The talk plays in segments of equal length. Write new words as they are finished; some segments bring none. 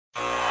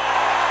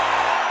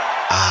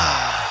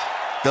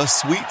The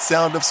sweet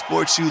sound of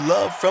sports you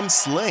love from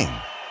Sling.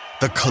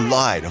 The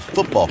collide of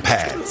football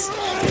pads.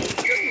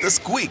 The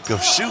squeak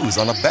of shoes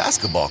on a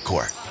basketball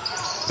court.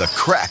 The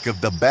crack of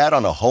the bat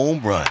on a home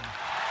run.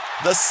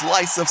 The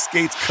slice of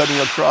skates cutting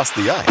across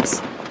the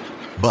ice.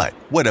 But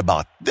what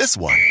about this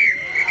one?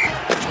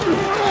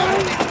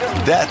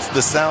 That's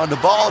the sound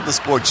of all the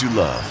sports you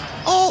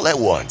love, all at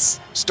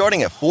once.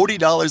 Starting at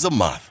 $40 a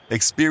month.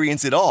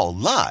 Experience it all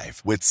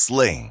live with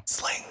Sling.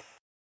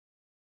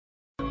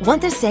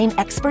 Want the same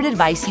expert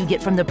advice you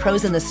get from the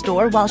pros in the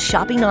store while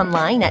shopping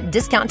online at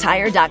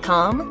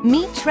DiscountTire.com?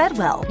 Meet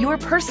Treadwell, your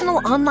personal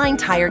online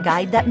tire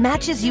guide that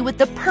matches you with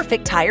the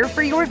perfect tire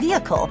for your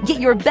vehicle. Get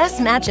your best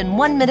match in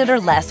 1 minute or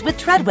less with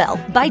Treadwell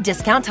by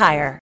Discount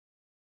Tire.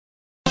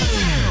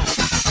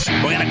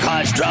 We're going to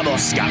cause trouble.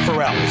 Scott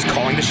Farrell is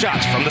calling the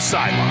shots from the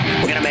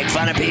sideline. We're going to make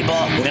fun of people.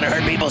 We're going to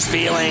hurt people's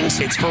feelings.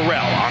 It's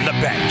Farrell on the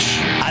bench.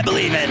 I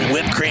believe in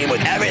whipped cream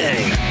with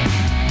everything.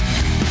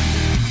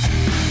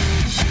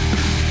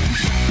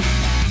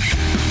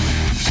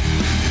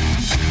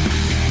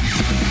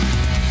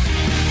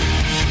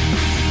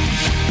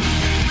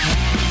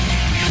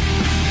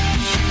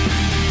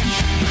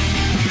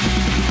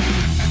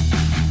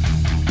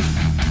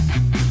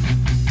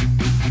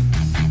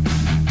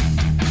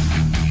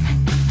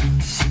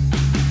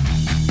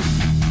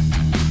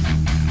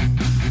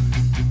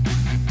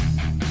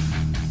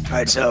 All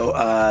right, so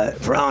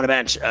Farrell on the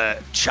bench,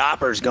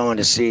 Chopper's going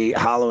to see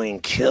Halloween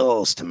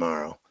Kills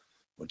tomorrow,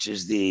 which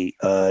is the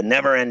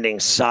never-ending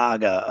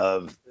saga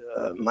of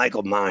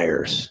Michael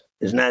Myers.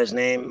 Isn't that his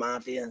name,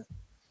 Mafia?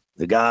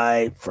 The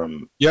guy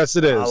from Yes,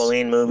 it is.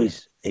 Halloween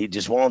movies. He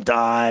just won't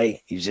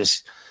die.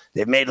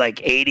 They've made like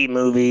 80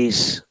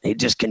 movies. He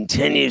just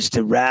continues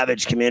to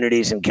ravage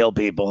communities and kill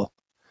people.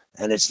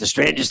 And it's the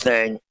strangest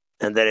thing,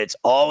 and that it's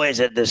always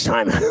at this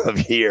time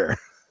of year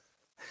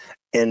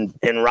in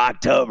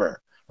Rocktober.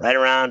 Right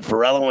around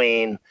for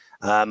Halloween,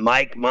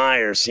 Mike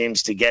Myers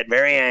seems to get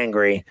very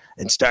angry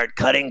and start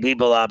cutting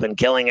people up and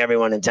killing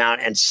everyone in town.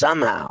 And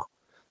somehow,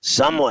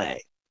 some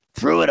way,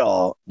 through it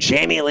all,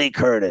 Jamie Lee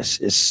Curtis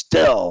is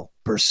still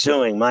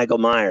pursuing Michael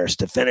Myers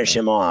to finish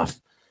him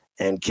off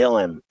and kill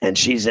him. And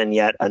she's in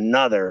yet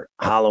another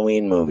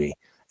Halloween movie.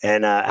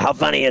 And how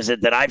funny is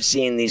it that I've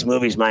seen these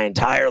movies my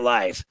entire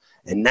life,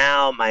 and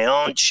now my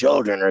own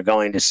children are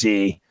going to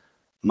see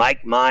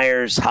Mike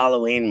Myers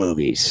Halloween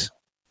movies?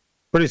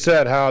 Pretty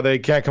sad how they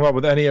can't come up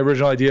with any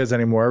original ideas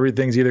anymore.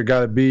 Everything's either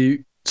got to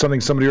be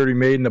something somebody already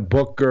made in a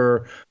book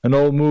or an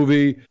old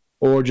movie,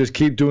 or just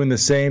keep doing the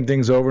same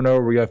things over and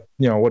over. We got,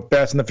 what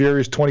Fast and the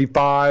Furious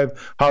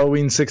 25,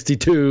 Halloween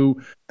 62.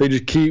 They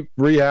just keep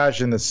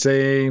rehashing the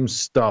same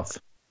stuff.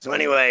 So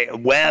anyway,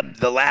 Webb,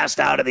 the last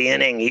out of the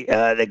inning,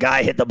 the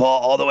guy hit the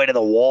ball all the way to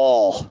the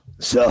wall.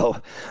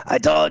 So I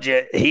told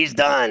you, he's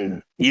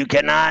done. You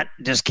cannot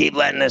just keep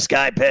letting this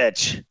guy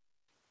pitch.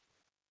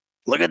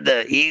 Look at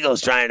the Eagles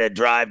trying to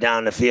drive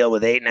down the field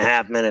with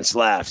 8.5 minutes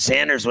left.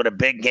 Sanders with a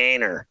big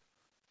gainer.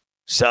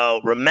 So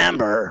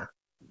remember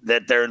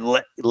that they're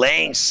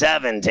laying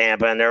 7,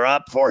 Tampa, and they're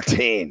up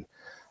 14.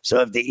 So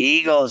if the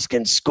Eagles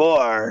can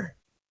score,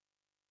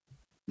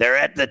 they're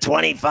at the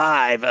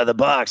 25 of the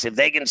Bucs. If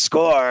they can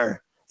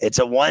score, it's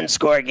a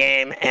 1-score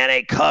game and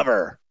a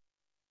cover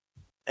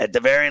at the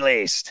very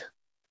least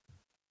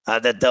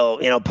that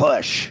they'll,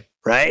 push,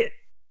 right?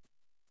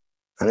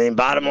 I mean,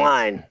 bottom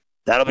line,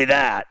 that'll be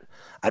that.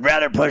 I'd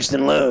rather push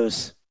than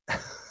lose.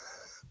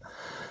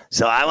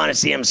 So I want to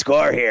see him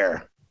score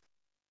here.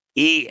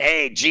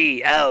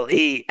 EAGLES,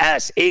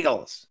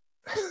 Eagles.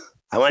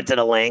 I went to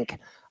the link.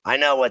 I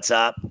know what's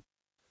up.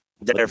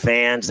 They're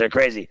fans. They're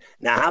crazy.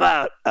 Now, how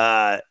about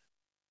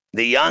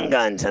the young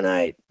gun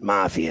tonight,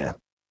 Mafia,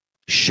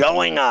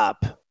 showing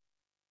up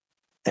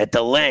at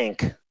the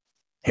link?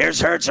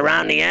 Here's Hurts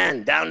around the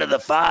end, down to the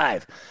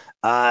 5.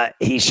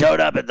 He showed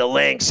up at the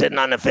link, sitting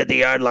on the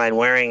 50-yard line,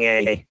 wearing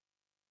a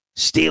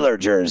Steeler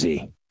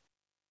jersey.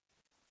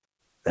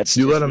 That's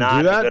you let him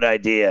not do that? a good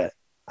idea.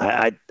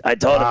 I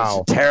told him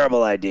it's a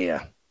terrible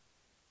idea.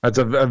 That's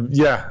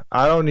yeah.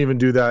 I don't even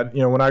do that.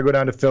 When I go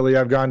down to Philly,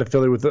 I've gone to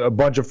Philly with a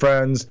bunch of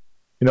friends.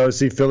 To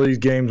see Phillies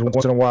games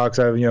once in a while. Cause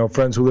I have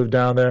friends who live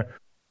down there.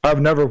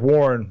 I've never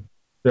worn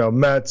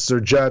Mets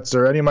or Jets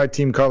or any of my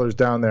team colors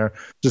down there.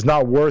 Just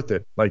not worth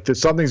it. Like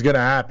something's gonna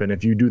happen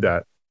if you do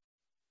that.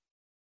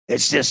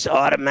 It's just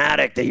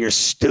automatic that you're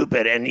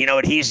stupid. And you know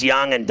what? He's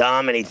young and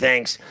dumb, and he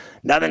thinks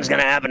nothing's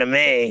going to happen to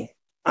me.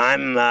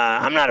 I'm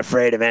not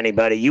afraid of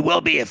anybody. You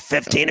will be if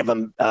 15 of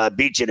them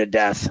beat you to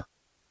death.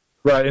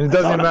 Right, and it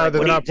doesn't even matter that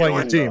they're not playing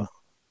your team.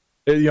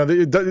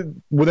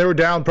 When they were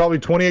down probably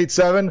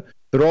 28-7,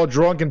 they're all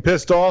drunk and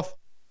pissed off.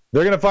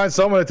 They're going to find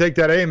someone to take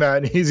that aim at,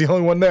 and he's the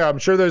only one there. I'm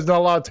sure there's not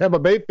a lot of Tampa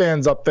Bay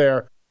fans up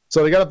there.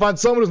 So they got to find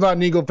someone who's not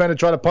an Eagle fan to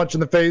try to punch in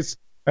the face.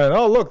 And,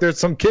 oh, look, there's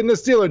some kid in a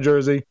Steeler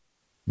jersey.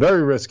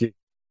 Very risky.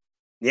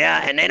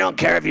 Yeah, and they don't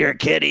care if you're a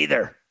kid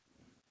either.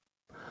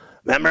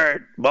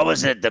 Remember, what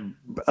was it?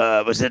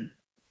 Was it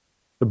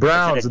the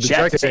Browns?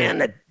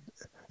 The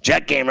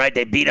Jet game, right?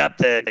 They beat up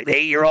the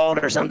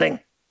 8-year-old or something.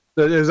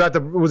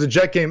 It was a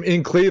Jet game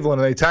in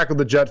Cleveland, and they tackled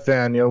the Jet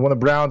fan. One of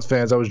the Browns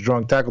fans that was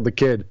drunk tackled the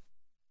kid.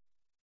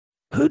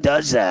 Who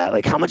does that?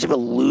 Like, how much of a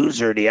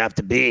loser do you have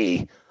to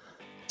be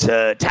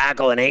to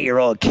tackle an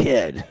 8-year-old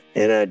kid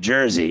in a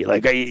jersey?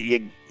 Like,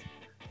 you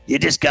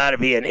just got to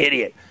be an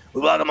idiot.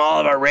 We welcome all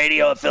of our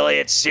radio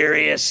affiliates,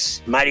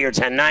 Sirius, Mightier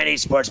 1090,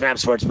 Sports Map,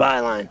 Sports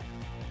Byline.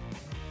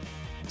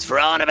 It's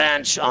Ferrall on a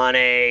bench on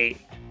a,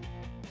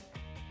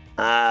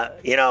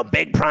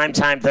 big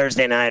primetime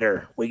Thursday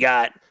nighter. We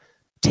got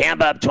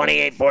Tampa up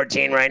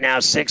 28-14 right now,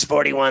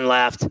 6:41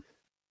 left.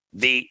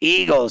 The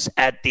Eagles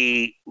at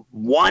the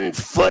 1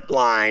 foot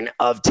line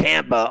of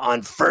Tampa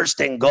on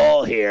 1st and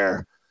goal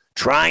here,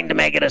 trying to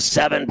make it a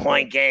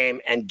 7-point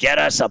game and get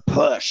us a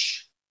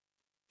push.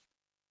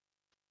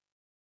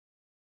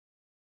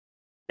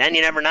 Then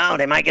you never know.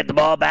 They might get the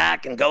ball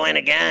back and go in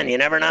again. You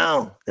never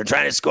know. They're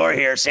trying to score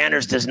here.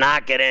 Sanders does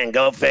not get in.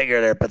 Go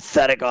figure. Their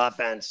pathetic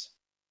offense.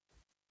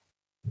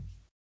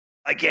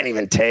 I can't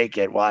even take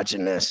it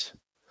watching this.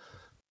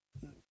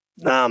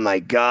 Oh, my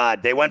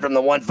God. They went from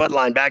the 1 foot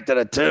line back to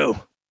the 2.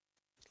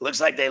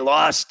 Looks like they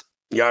lost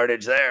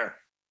yardage there.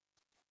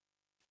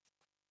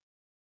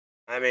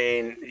 I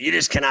mean, you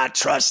just cannot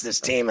trust this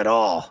team at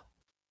all.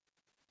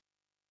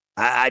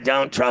 I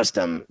don't trust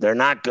them. They're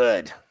not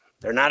good.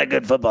 They're not a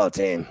good football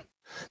team.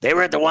 They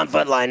were at the 1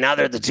 foot line. Now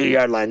they're at the 2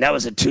 yard line. That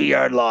was a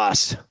 2-yard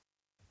loss.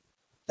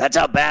 That's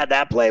how bad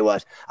that play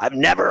was. I've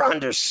never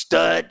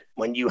understood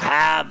when you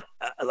have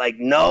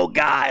no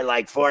guy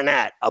like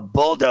Fournette, a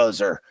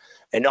bulldozer,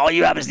 and all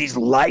you have is these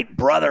light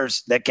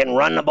brothers that can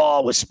run the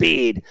ball with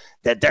speed,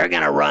 that they're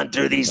going to run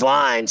through these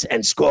lines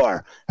and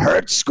score.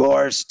 Hurts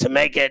scores to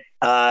make it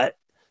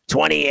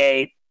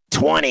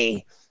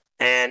 28-20.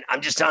 And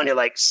I'm just telling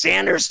you,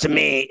 Sanders to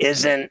me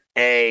isn't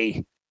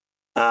a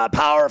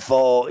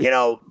powerful,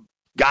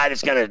 guy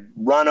that's going to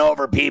run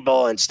over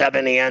people and step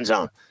in the end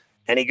zone.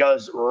 And he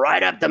goes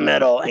right up the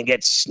middle and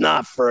gets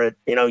snuffed for a,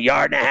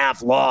 yard and a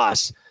half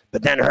loss.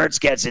 But then Hurts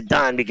gets it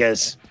done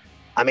because,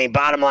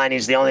 bottom line,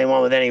 he's the only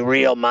one with any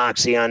real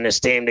moxie on this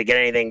team to get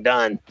anything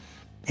done.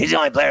 He's the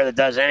only player that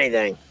does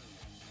anything.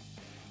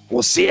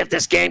 We'll see if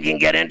this game can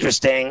get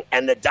interesting.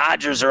 And the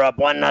Dodgers are up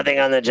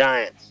 1-0 on the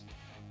Giants.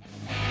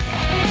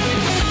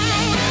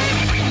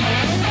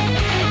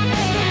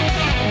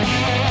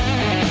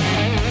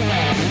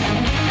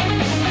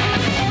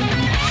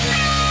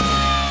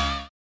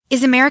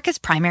 Is America's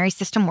primary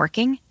system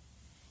working?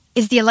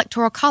 Is the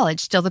Electoral College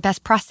still the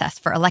best process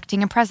for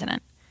electing a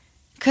president?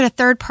 Could a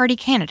third-party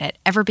candidate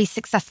ever be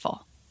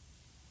successful?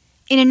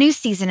 In a new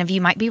season of You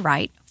Might Be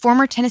Right,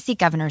 former Tennessee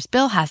governors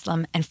Bill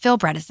Haslam and Phil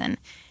Bredesen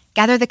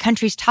gather the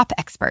country's top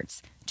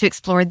experts to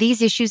explore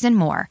these issues and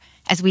more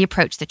as we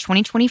approach the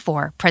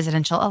 2024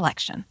 presidential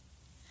election.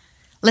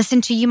 Listen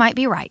to You Might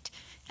Be Right,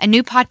 a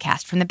new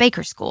podcast from the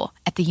Baker School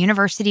at the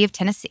University of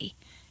Tennessee,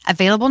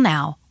 available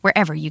now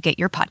wherever you get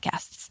your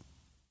podcasts.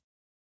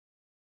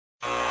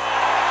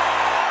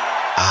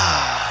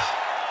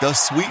 The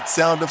sweet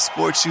sound of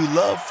sports you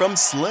love from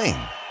Sling.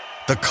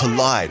 The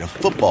collide of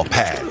football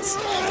pads.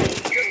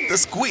 The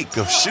squeak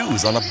of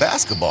shoes on a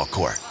basketball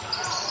court.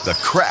 The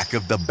crack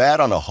of the bat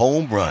on a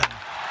home run.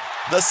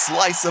 The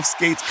slice of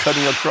skates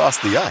cutting across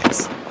the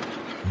ice.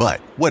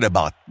 But what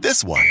about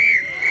this one?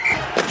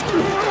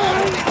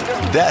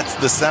 That's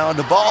the sound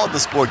of all the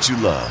sports you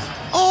love,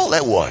 all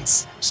at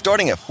once.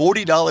 Starting at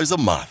 $40 a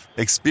month.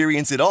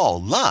 Experience it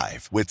all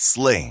live with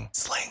Sling.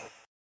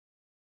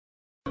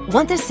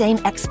 Want the same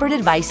expert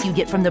advice you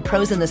get from the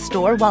pros in the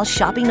store while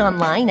shopping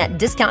online at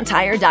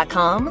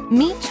DiscountTire.com?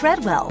 Meet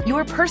Treadwell,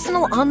 your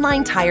personal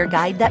online tire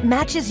guide that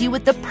matches you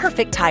with the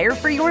perfect tire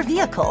for your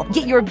vehicle.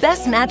 Get your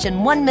best match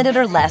in 1 minute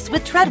or less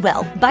with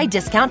Treadwell by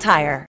Discount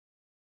Tire.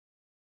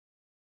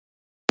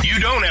 You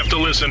don't have to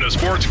listen to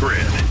Sports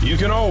Grid. You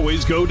can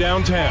always go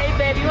downtown.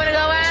 Hey, babe, you want to go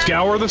out?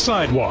 Scour the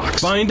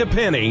sidewalks, find a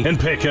penny, and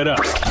pick it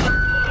up.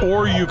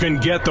 Or you can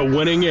get the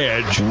winning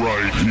edge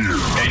right here.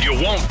 And you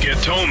won't get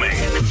Tomei.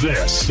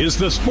 This is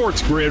the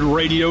Sports Grid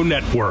Radio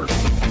Network.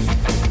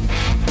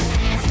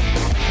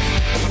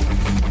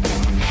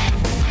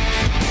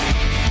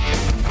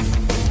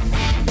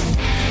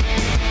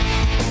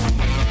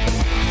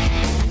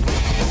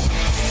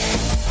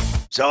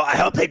 So I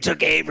hope they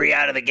took Avery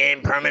out of the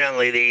game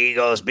permanently, the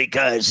Eagles,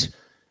 because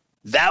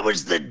that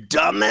was the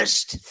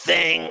dumbest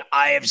thing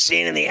I have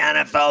seen in the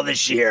NFL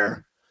this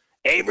year.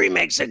 Avery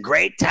makes a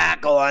great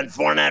tackle on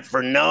Fournette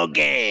for no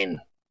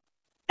gain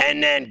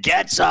and then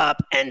gets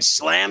up and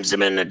slams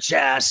him in the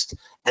chest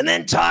and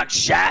then talks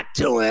Shaq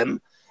to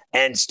him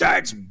and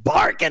starts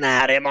barking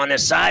at him on the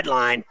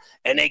sideline,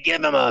 and they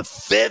give him a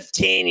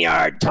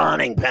 15-yard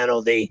taunting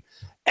penalty.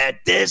 At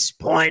this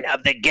point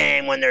of the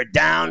game, when they're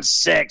down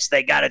 6,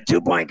 they got a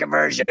 2-point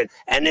conversion,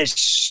 and this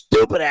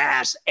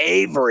stupid-ass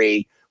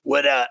Avery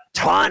with a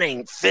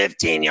taunting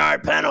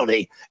 15-yard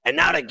penalty, and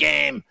now the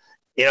game,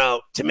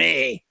 to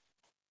me,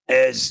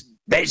 is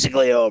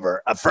basically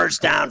over. A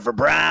first down for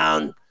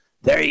Brown.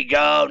 There you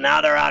go. Now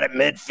they're out at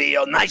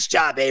midfield. Nice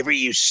job, Avery,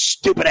 you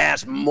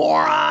stupid-ass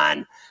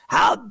moron.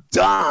 How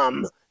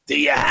dumb do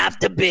you have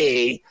to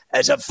be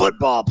as a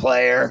football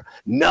player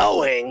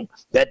knowing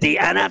that the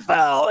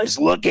NFL is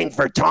looking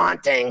for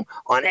taunting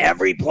on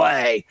every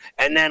play,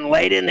 and then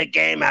late in the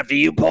game after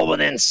you pull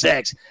within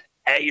 6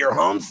 at your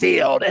home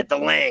field at the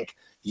Link,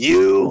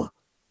 you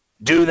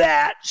do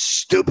that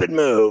stupid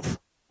move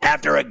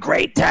after a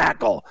great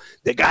tackle?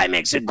 The guy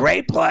makes a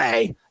great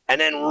play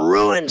and then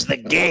ruins the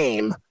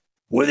game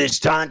with his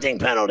taunting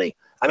penalty.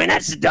 I mean,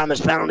 that's the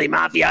dumbest penalty,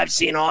 Mafia, I've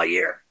seen all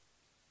year.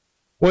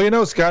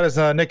 Well, Scott, as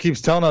Nick keeps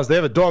telling us, they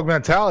have a dog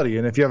mentality.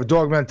 And if you have a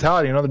dog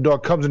mentality, another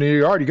dog comes into your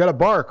yard, you got to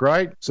bark,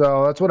 right?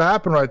 So that's what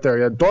happened right there.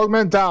 You had dog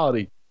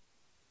mentality.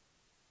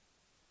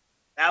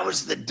 That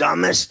was the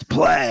dumbest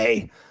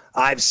play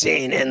I've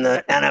seen in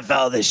the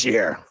NFL this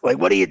year. Like,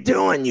 what are you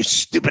doing, you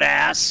stupid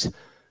ass?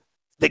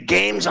 The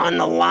game's on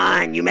the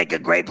line. You make a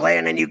great play,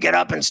 and then you get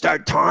up and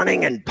start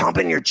taunting and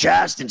pumping your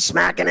chest and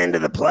smacking into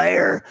the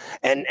player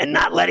and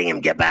not letting him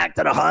get back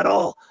to the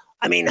huddle.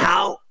 I mean,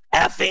 how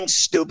effing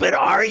stupid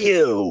are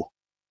you?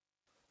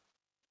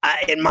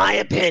 In my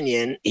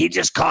opinion, he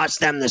just cost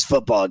them this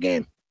football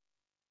game.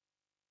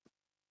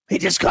 He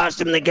just cost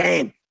them the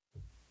game.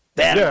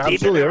 Yeah,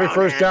 absolutely. Every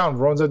first down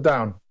runs it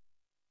down.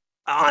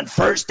 On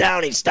first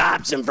down, he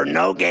stops him for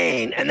no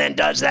gain and then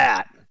does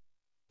that.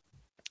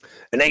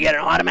 And they get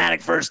an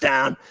automatic first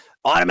down,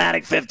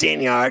 automatic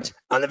 15 yards.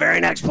 On the very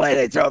next play,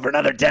 they throw for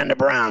another 10 to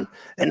Brown.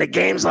 And the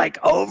game's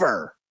like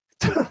over.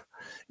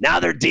 Now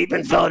they're deep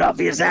in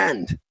Philadelphia's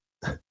end.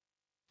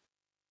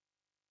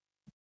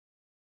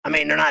 I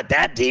mean, they're not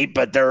that deep,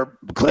 but they're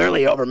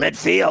clearly over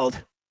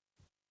midfield.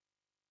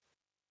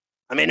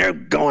 I mean, they're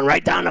going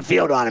right down the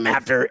field on him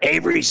after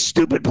Avery's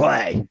stupid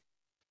play.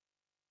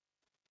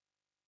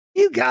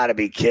 You got to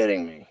be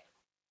kidding me.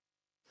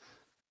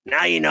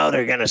 Now you know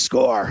they're going to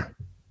score.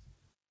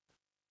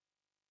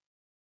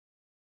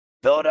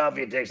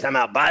 Philadelphia takes time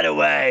out. By the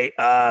way,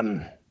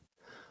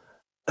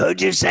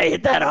 who'd you say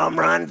hit that home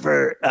run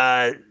for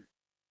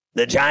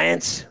the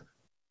Giants?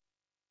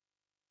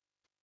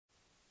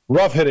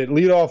 Ruff hit it,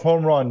 leadoff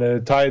home run to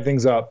tie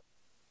things up.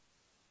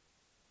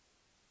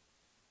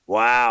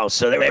 Wow,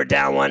 so they were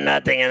down 1-0,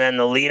 and then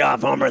the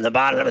leadoff homer in the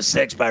bottom of the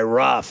 6th by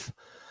Ruff.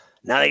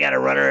 Now they got a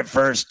runner at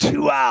first,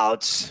 2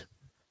 outs,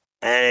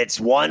 and it's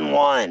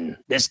 1-1.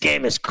 This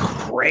game is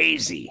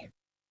crazy.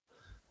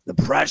 The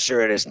pressure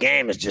of this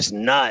game is just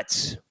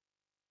nuts.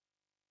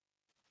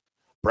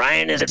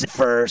 Brian is at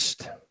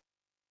first,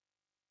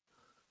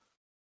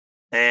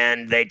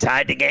 and they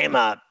tied the game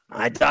up.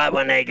 I thought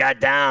when they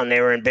got down,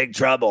 they were in big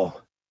trouble.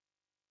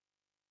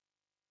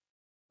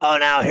 Oh,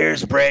 now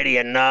here's Brady,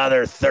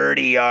 another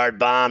 30-yard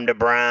bomb to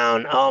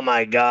Brown. Oh,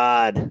 my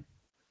God.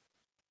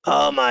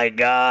 Oh, my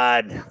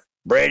God.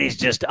 Brady's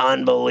just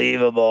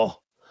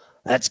unbelievable.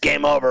 That's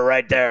game over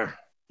right there.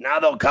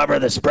 Now they'll cover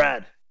the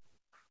spread.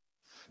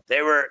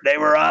 They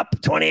were up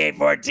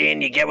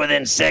 28-14. You get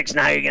within 6.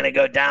 Now you're going to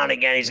go down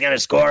again. He's going to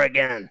score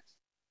again.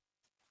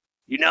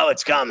 You know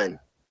it's coming.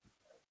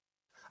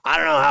 I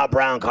don't know how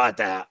Brown caught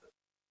that.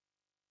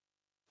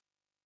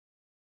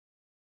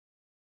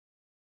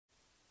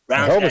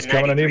 Elvis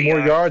coming. I need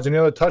more yards and the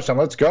other touchdown.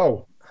 Let's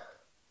go.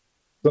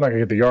 Still not going to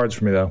get the yards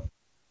for me, though.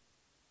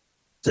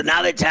 So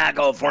now they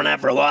tackle Fournette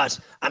for a loss.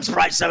 I'm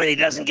surprised somebody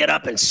doesn't get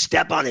up and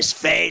step on his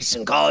face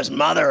and call his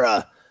mother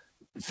a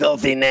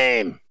filthy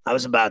name. I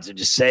was about to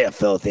just say a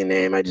filthy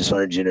name. I just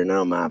wanted you to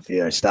know,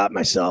 Mafia. I stopped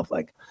myself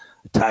like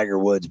a Tiger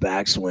Woods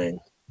backswing.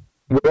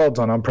 Well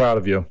done. I'm proud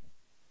of you.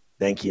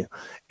 Thank you.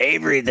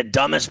 Avery, the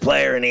dumbest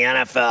player in the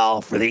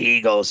NFL for the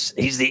Eagles.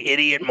 He's the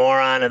idiot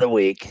moron of the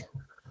week.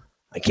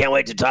 I can't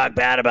wait to talk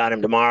bad about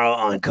him tomorrow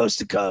on Coast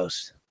to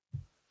Coast.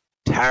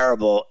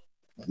 Terrible,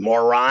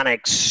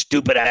 moronic,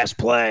 stupid-ass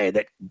play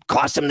that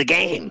cost him the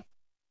game.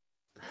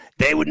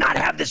 They would not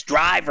have this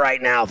drive right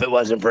now if it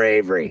wasn't for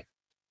Avery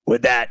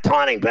with that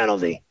taunting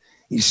penalty.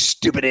 You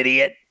stupid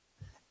idiot.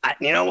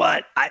 You know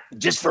what?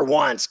 Just for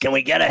once, can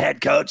we get a head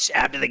coach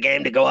after the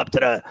game to go up to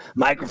the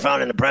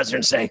microphone and the presser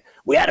and say,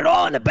 we had it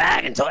all in the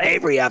bag until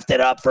Avery effed it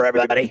up for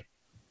everybody?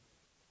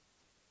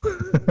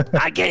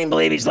 I can't even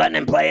believe he's letting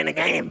him play in the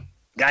game.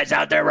 Guys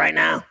out there right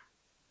now,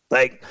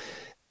 like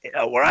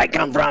where I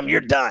come from,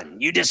 you're done.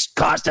 You just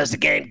cost us the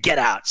game. Get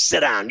out. Sit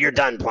down. You're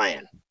done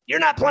playing. You're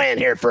not playing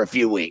here for a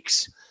few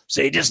weeks.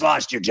 So you just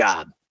lost your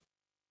job.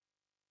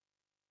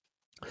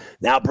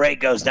 Now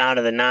Brake goes down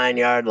to the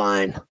 9-yard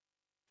line.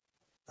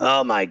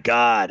 Oh, my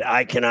God.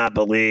 I cannot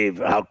believe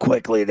how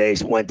quickly they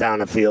went down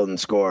the field and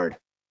scored.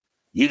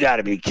 You got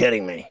to be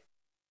kidding me.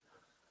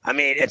 I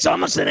mean, it's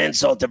almost an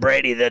insult to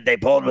Brady that they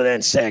pulled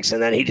within 6,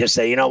 and then he just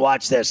said, you know,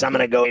 watch this. I'm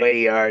going to go 80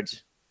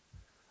 yards.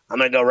 I'm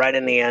going to go right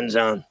in the end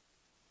zone.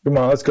 Come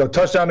on, let's go.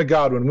 Touchdown to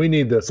Godwin. We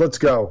need this. Let's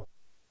go.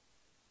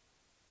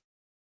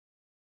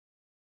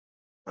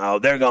 Oh,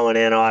 they're going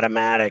in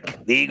automatic.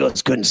 The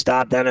Eagles couldn't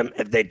stop them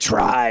if they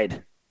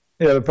tried.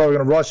 Yeah, they're probably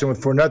going to rush him with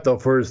Fournette, though,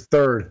 for his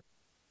 3rd.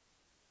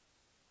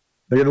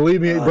 They're going to leave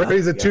me.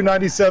 Brady's at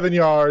 297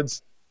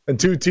 yards and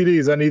 2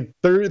 TDs. I need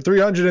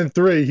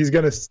 303. He's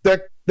going to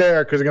stick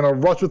there because they're going to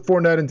rush with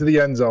Fournette into the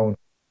end zone.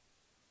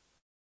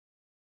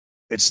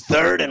 It's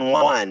 3rd and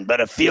 1, but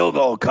a field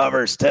goal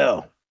covers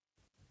too.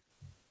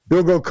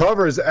 Field goal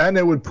covers, and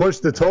it would push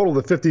the total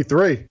to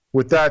 53.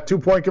 With that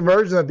 2-point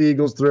conversion that the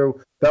Eagles threw,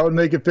 that would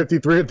make it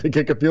 53 if they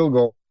kick a field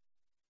goal.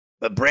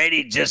 But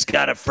Brady just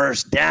got a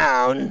first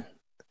down,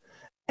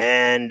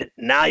 and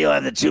now you'll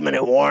have the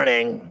 2-minute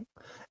warning,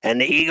 and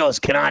the Eagles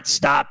cannot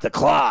stop the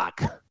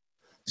clock.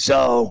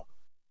 So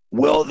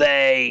will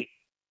they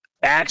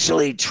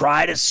actually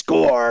try to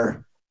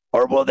score,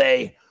 or will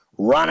they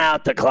run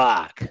out the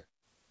clock?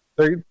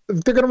 They're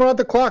going to run out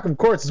the clock, of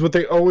course. It's what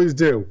they always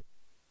do.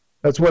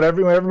 That's what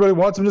everybody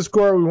wants them to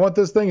score. We want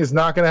this thing. It's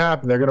not going to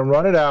happen. They're going to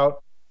run it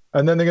out,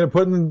 and then they're going to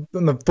put it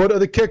in the foot of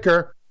the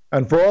kicker.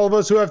 And for all of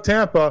us who have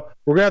Tampa,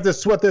 we're going to have to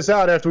sweat this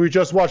out after we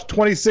just watched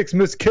 26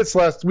 missed kicks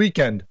last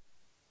weekend.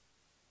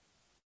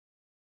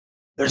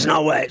 There's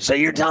no way. So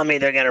you're telling me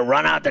they're going to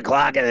run out the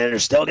clock and then they're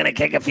still going to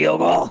kick a field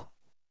goal?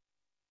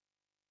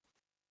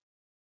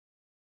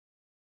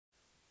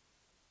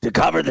 To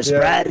cover the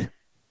spread?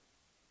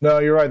 No,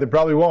 you're right. They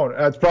probably won't.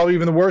 That's probably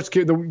even the worst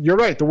case. You're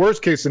right. The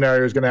worst case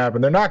scenario is going to happen.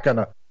 They're not going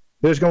to.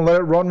 They're just going to let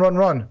it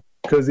run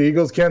because the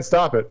Eagles can't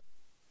stop it.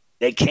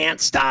 They can't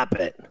stop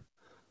it.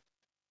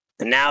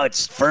 And now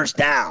it's first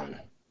down.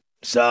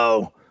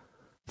 So,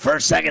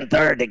 1st, 2nd,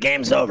 3rd, the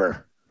game's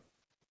over.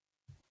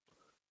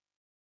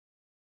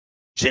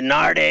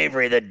 Genard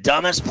Avery, the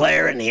dumbest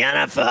player in the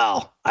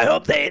NFL. I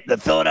hope the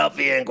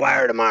Philadelphia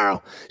Inquirer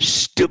tomorrow.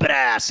 Stupid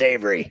ass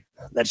Avery.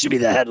 That should be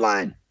the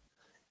headline.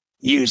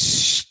 You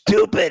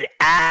stupid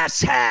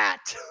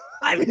asshat.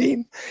 I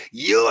mean,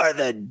 you are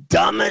the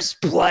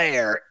dumbest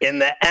player in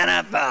the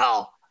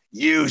NFL.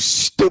 You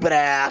stupid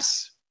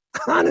ass.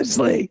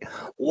 Honestly,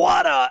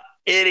 what a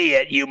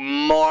idiot, you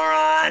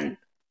moron.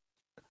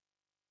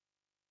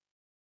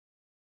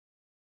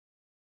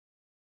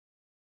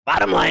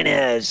 Bottom line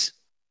is,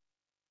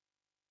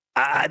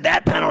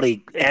 that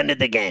penalty ended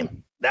the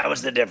game. That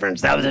was the difference.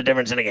 That was the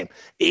difference in the game.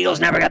 Eagles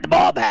never got the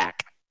ball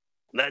back.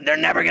 They're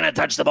never going to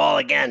touch the ball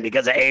again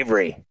because of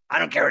Avery. I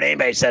don't care what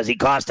anybody says. He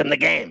cost them the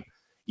game.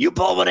 You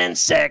pull within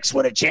 6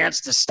 with a chance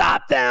to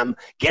stop them,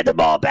 get the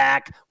ball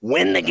back,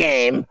 win the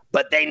game,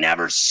 but they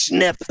never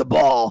sniffed the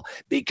ball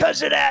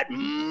because of that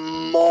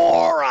moron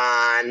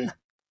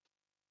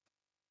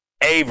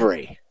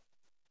Avery.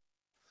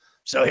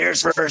 So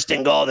here's 1st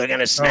and goal. They're going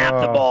to snap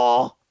the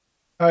ball.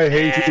 I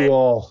hate you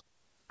all.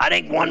 I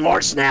think one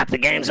more snap, the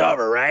game's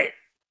over, right?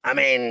 I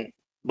mean,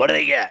 what do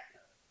they get?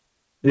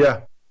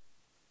 Yeah.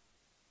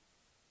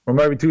 Or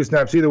maybe 2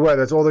 snaps. Either way,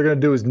 that's all they're going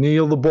to do is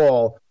kneel the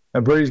ball.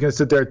 And Brady's going to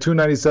sit there at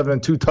 297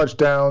 and 2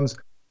 touchdowns.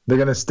 They're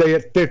going to stay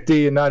at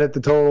 50 and not hit the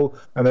total.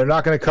 And they're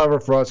not going to cover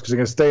for us because they're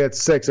going to stay at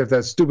 6 after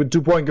that stupid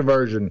 2-point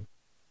conversion.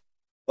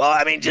 Well,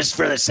 I mean, just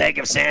for the sake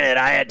of saying it,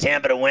 I had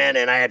Tampa to win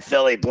and I had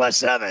Philly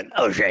 +7.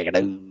 Oh, shake it.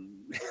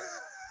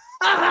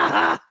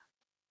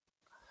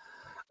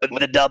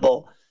 With a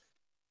double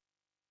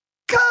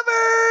cover.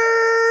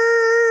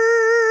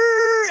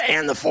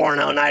 And the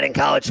 4-0 night in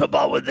college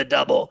football with the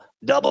double.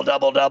 Double.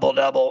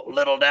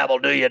 Little dabble,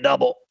 do you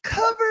double.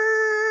 Cover.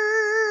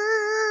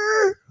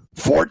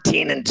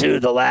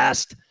 14-2 the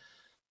last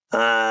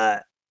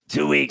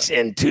 2 weeks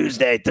in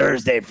Tuesday,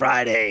 Thursday,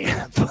 Friday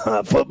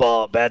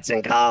football bets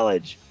in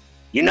college.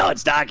 You know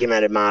it's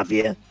documented,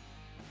 Mafia.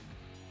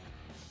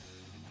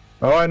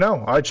 Oh, I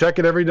know. I check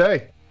it every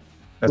day.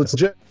 That's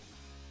legit.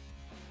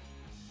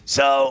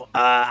 So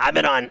I've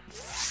been on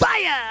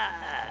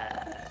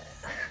fire.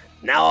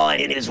 Now all I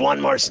need is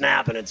one more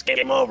snap and it's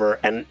game over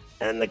and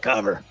the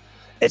cover.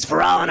 It's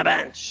Ferrall on a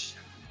bench.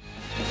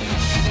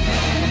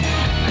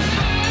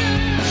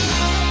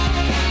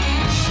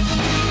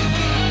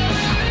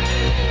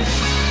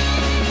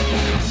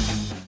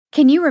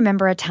 Can you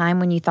remember a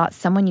time when you thought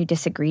someone you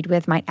disagreed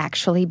with might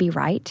actually be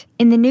right?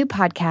 In the new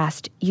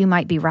podcast, You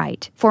Might Be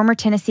Right, former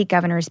Tennessee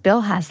Governors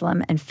Bill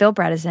Haslam and Phil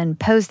Bredesen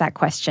pose that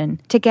question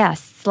to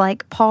guests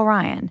like Paul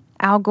Ryan,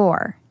 Al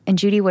Gore, and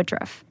Judy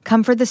Woodruff.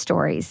 Come for the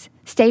stories,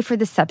 stay for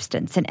the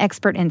substance and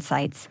expert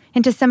insights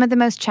into some of the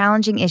most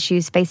challenging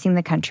issues facing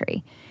the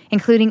country,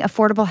 including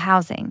affordable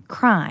housing,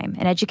 crime,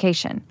 and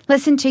education.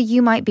 Listen to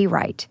You Might Be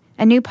Right,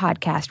 a new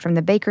podcast from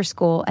the Baker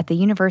School at the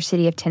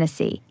University of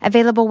Tennessee,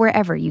 available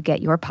wherever you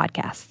get your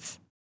podcasts.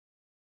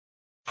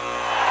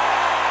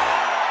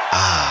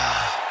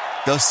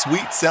 Ah, the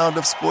sweet sound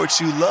of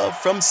sports you love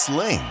from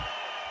Sling.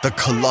 The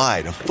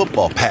collide of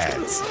football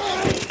pads.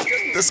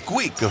 The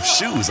squeak of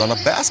shoes on a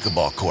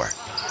basketball court.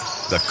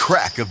 The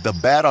crack of the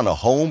bat on a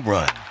home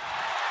run.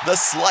 The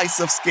slice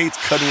of skates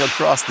cutting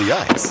across the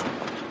ice.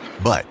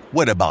 But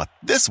what about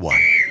this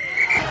one?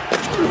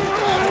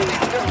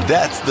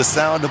 That's the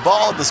sound of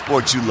all the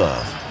sports you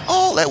love,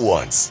 all at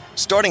once.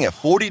 Starting at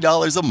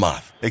 $40 a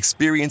month.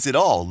 Experience it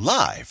all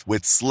live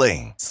with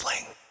Sling.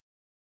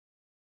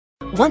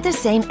 Want the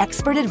same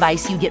expert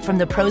advice you get from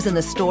the pros in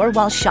the store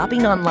while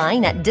shopping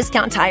online at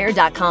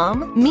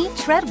DiscountTire.com? Meet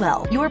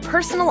Treadwell, your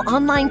personal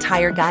online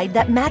tire guide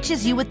that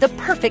matches you with the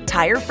perfect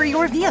tire for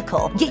your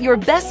vehicle. Get your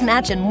best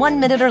match in 1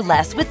 minute or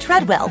less with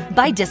Treadwell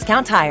by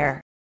Discount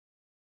Tire.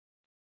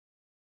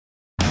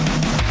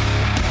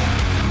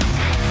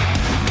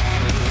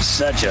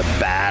 such a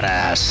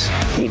badass.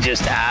 He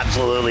just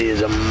absolutely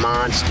is a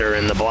monster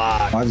in the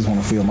block. I just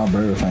want to feel my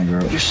bird finger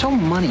up. You're so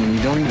money and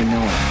you don't even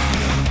know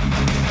it.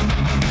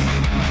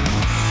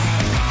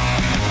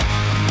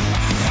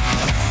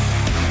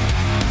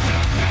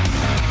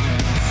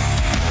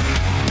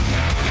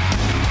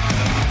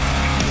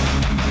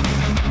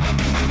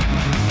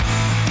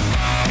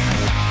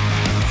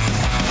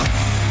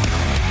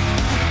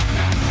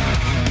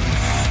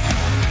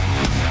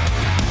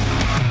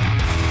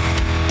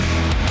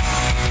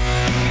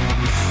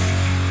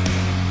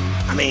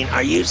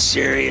 Are you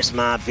serious,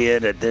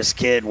 Mafia, that this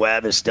kid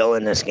Webb is still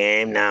in this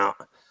game? Now,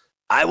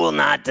 I will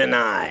not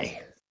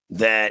deny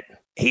that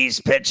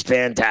he's pitched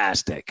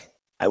fantastic.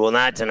 I will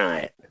not deny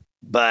it.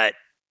 But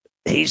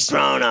he's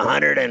thrown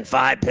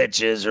 105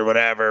 pitches or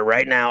whatever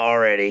right now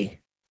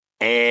already.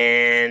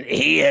 And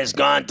he has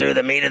gone through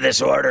the meat of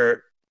this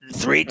order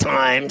 3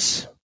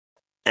 times.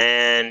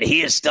 And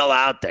he is still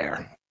out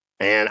there.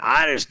 And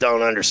I just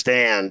don't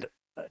understand.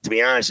 To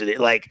be honest with you,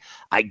 like,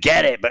 I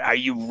get it, but are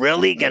you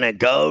really going to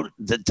go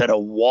to the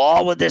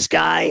wall with this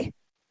guy?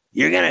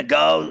 You're going to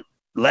go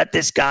let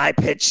this guy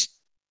pitch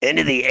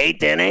into the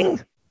 8th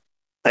inning?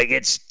 Like,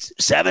 it's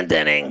 7th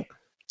inning,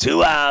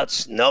 2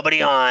 outs,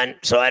 nobody on.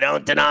 So I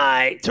don't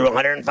deny through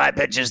 105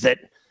 pitches that,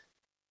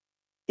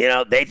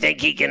 they think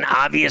he can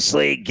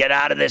obviously get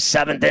out of this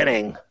 7th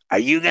inning. Are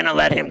you going to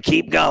let him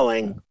keep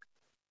going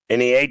in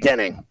the 8th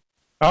inning?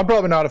 I'm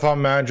probably not if I'm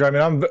a manager. I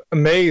mean, I'm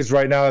amazed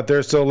right now that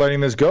they're still letting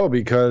this go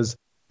because,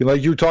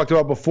 like you talked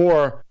about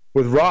before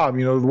with Rob,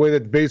 the way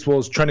that baseball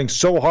is trending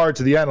so hard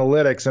to the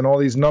analytics and all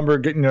these numbers,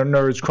 getting your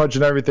nerves,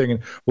 crunching everything.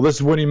 And, well, this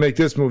is when you make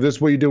this move. This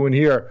is what you do in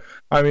here.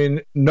 I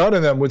mean, none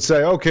of them would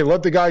say, okay,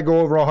 let the guy go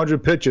over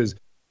 100 pitches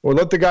or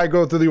let the guy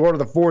go through the order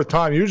the 4th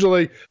time.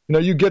 Usually,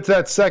 you get to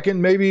that 2nd,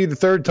 maybe the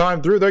 3rd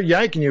time through, they're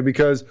yanking you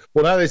because,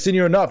 well, now they've seen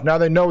you enough. Now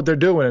they know what they're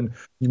doing.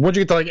 And once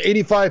you get to like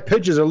 85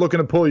 pitches, they're looking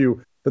to pull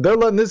you. But they're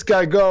letting this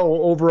guy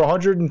go over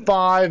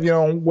 105,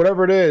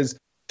 whatever it is,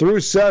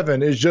 through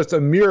 7 is just a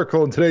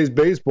miracle in today's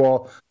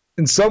baseball.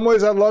 In some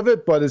ways, I love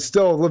it, but it's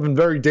still living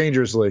very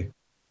dangerously.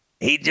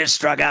 He just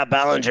struck out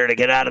Bellinger to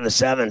get out of the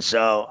 7th,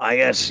 so I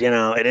guess,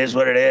 it is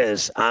what it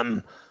is.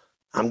 I'm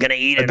going to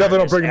eat it. I definitely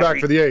don't bring him back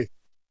for the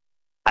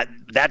 8th.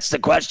 That's the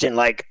question.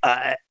 Like,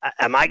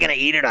 am I going to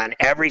eat it on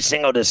every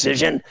single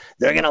decision?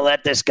 They're going to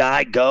let this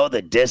guy go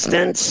the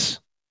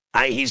distance?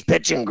 He's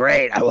pitching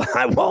great.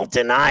 I won't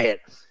deny it.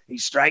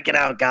 He's striking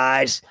out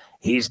guys.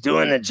 He's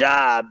doing the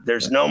job.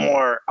 There's no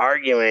more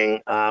arguing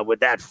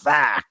with that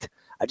fact.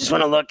 I just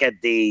want to look at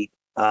the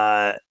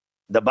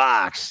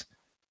box.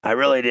 I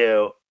really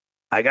do.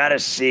 I got to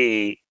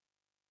see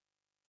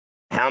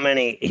how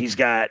many. He's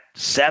got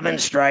 7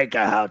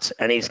 strikeouts,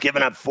 and he's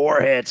given up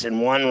 4 hits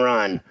and 1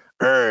 run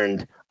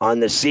earned on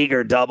the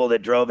Seager double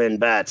that drove in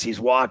Betts. He's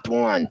walked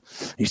 1.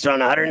 He's thrown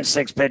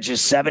 106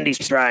 pitches, 70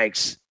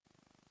 strikes.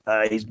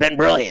 He's been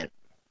brilliant.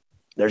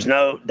 There's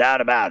no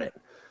doubt about it.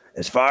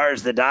 As far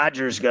as the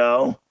Dodgers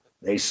go,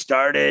 they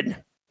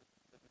started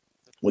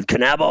with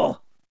Knebel,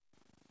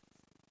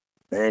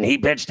 and he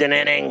pitched an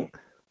inning.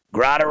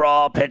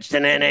 Gratterall pitched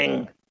an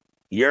inning.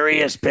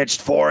 Urias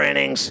pitched 4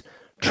 innings.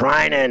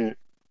 Trinan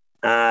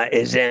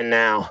is in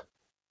now.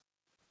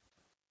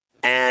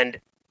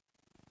 And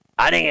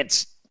I think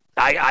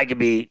I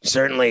could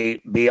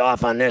certainly be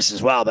off on this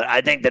as well, but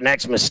I think the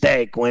next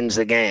mistake wins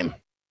the game.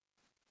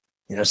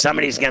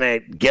 Somebody's going to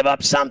give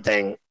up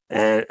something.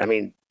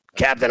 And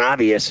Captain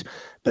Obvious,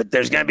 but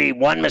there's going to be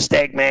one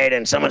mistake made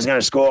and someone's going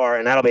to score,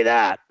 and that'll be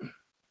that.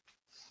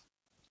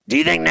 Do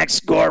you think next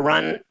score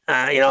run,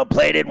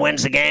 plated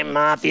wins the game,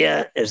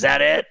 Mafia? Is that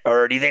it?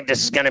 Or do you think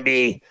this is going to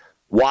be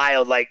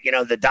wild? Like,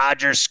 the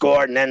Dodgers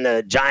scored and then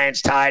the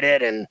Giants tied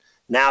it and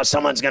now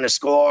someone's going to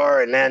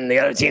score and then the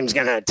other team's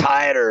going to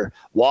tie it or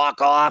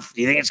walk off?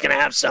 Do you think it's going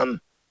to have some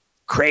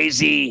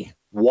crazy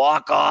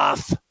walk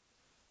off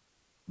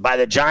by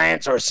the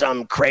Giants or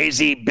some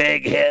crazy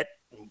big hit,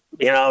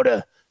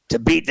 to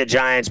beat the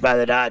Giants by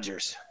the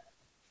Dodgers?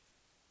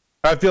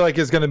 I feel like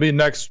it's going to be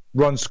next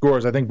run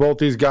scores. I think both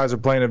these guys are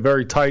playing it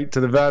very tight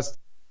to the vest.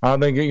 I don't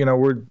think,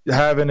 we're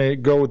having it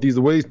go with the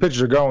way these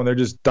pitchers are going. They're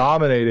just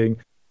dominating.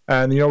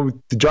 And,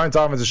 the Giants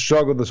offense has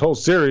struggled this whole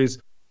series.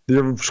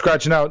 They're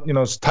scratching out,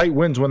 tight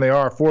wins when they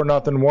are 4-0,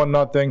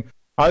 1-0.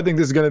 I think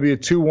this is going to be a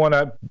 2-1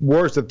 at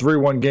worst, a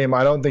 3-1 game.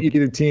 I don't think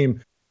either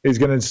team is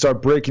going to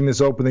start breaking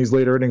this open these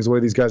later innings the way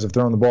these guys have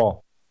thrown the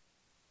ball.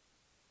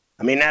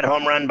 That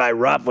home run by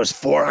Ruff was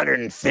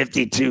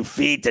 452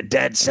 feet to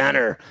dead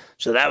center.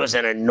 So that was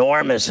an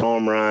enormous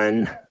home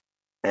run.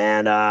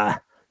 And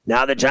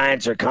now the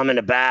Giants are coming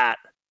to bat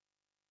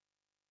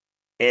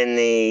in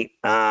the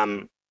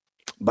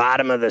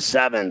bottom of the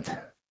 7th.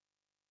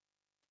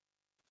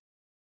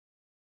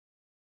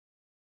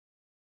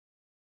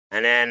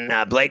 And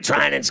then Blake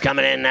Trinan's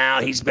coming in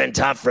now. He's been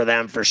tough for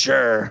them for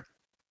sure.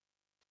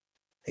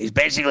 He's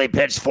basically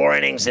pitched 4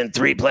 innings in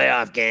 3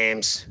 playoff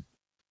games.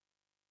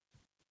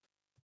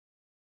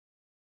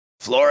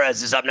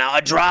 Flores is up now.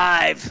 A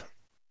drive,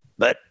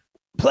 but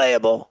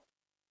playable.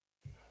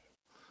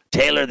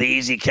 Taylor, the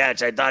easy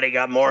catch. I thought he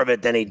got more of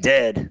it than he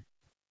did.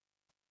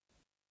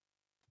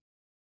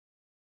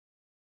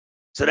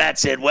 So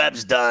that's it.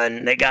 Webb's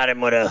done. They got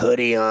him with a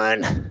hoodie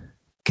on.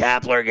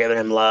 Kapler giving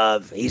him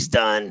love. He's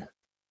done.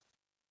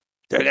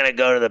 They're going to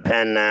go to the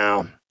pen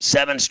now.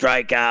 7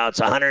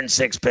 strikeouts,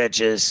 106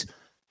 pitches.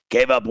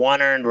 Gave up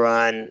 1 earned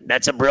run.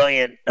 That's a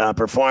brilliant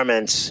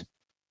performance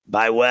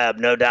by Webb,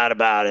 no doubt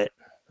about it.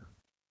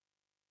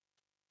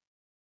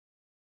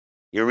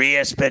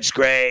 Urias pitched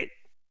great.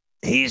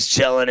 He's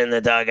chilling in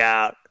the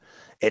dugout.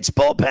 It's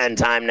bullpen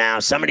time now.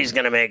 Somebody's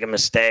going to make a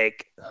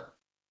mistake.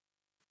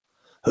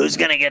 Who's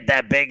going to get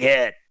that big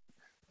hit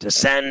to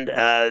send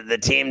the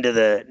team to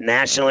the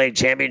National League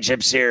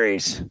Championship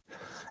Series?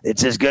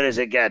 It's as good as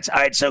it gets.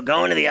 All right, so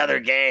going to the other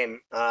game,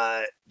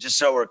 just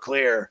so we're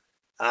clear,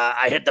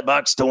 I hit the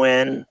Bucks to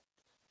win,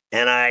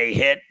 and I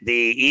hit the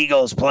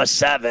Eagles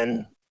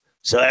 +7.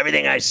 So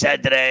everything I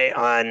said today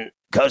on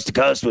Coast to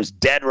Coast was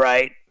dead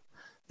right,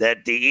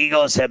 that the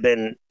Eagles have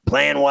been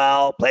playing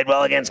well, played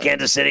well against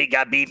Kansas City,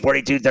 got beat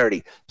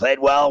 42-30. Played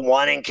well,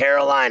 won in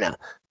Carolina.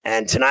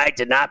 And tonight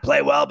did not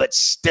play well, but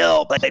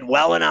still played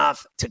well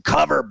enough to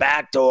cover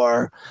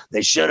backdoor.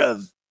 They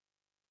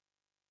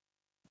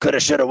coulda,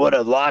 shoulda,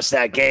 woulda lost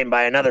that game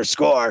by another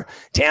score.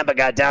 Tampa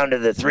got down to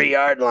the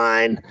 3-yard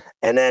line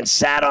and then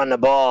sat on the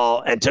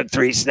ball and took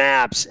 3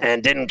 snaps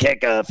and didn't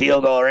kick a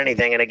field goal or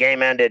anything, and the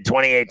game ended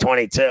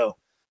 28-22.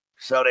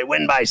 So they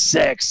win by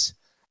 6,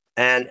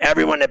 and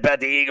everyone that bet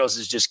the Eagles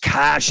is just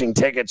cashing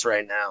tickets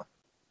right now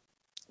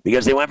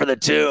because they went for the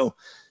 2.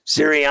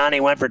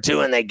 Sirianni went for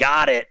 2, and they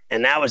got it,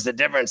 and that was the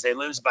difference. They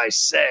lose by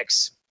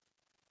 6.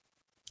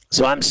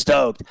 So I'm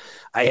stoked.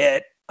 I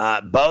hit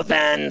both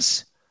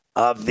ends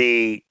of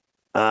the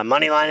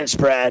money line and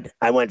spread.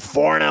 I went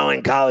 4-0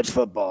 in college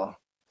football.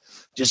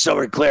 Just so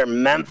we're clear,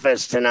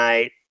 Memphis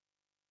tonight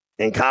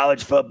in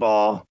college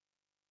football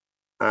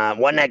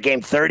won that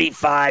game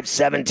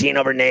 35-17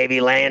 over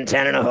Navy, laying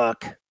 10 and a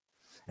hook.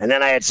 And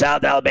then I had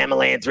South Alabama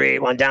laying 3,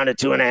 went down to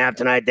 2.5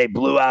 tonight. They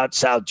blew out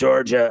South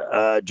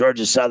Georgia,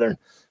 Georgia Southern,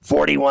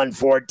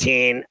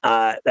 41-14.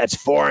 That's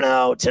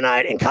 4-0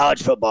 tonight in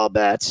college football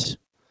bets.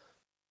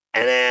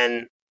 And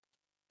then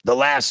the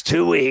last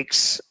 2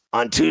 weeks,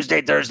 on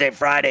Tuesday, Thursday,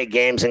 Friday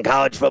games in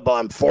college football,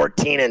 I'm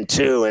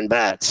 14-2 in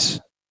bets.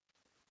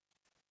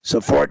 So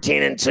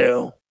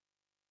 14-2.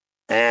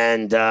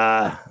 And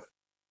how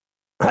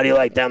do you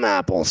like them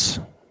apples?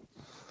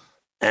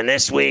 And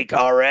this week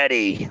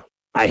already,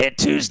 I hit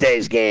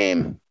Tuesday's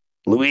game.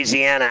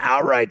 Louisiana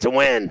outright to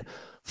win.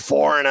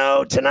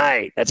 4-0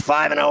 tonight. That's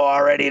 5-0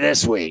 already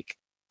this week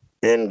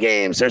in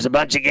games. There's a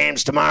bunch of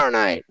games tomorrow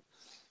night.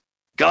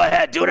 Go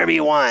ahead, do whatever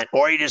you want.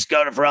 Or you just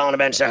go to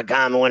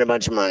FerrallOnTheBench.com and win a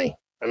bunch of money.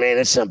 I mean,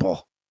 it's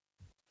simple.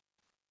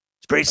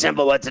 It's pretty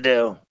simple what to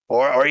do.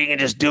 Or you can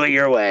just do it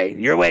your way.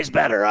 Your way's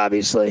better,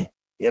 obviously.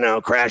 You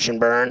know, crash and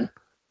burn.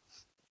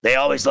 They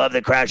always love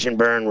the crash and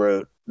burn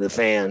route, the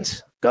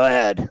fans. Go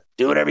ahead.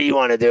 Do whatever you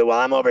want to do while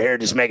I'm over here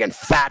just making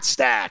fat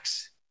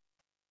stacks.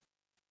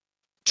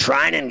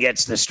 Trinan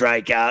gets the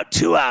strikeout.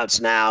 2 outs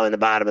now in the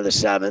bottom of the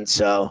 7th.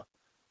 So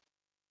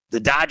the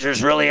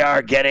Dodgers really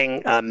are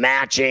getting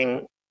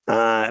matching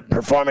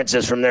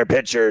performances from their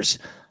pitchers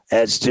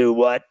as to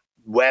what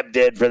Webb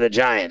did for the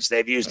Giants.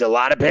 They've used a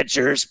lot of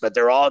pitchers, but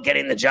they're all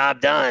getting the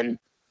job done.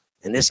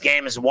 And this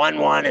game is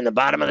 1-1 in the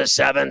bottom of the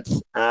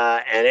 7th,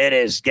 and it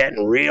is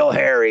getting real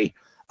hairy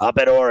up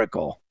at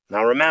Oracle.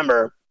 Now,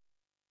 remember,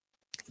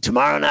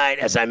 tomorrow night,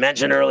 as I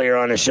mentioned earlier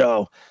on the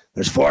show,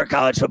 there's 4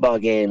 college football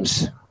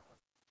games.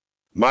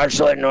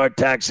 Marshall at North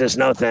Texas,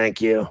 no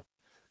thank you.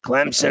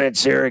 Clemson at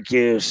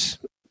Syracuse.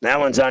 That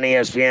one's on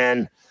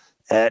ESPN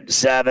at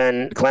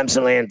 7.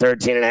 Clemson laying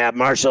 13.5.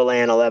 Marshall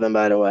laying 11,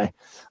 by the way.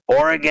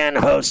 Oregon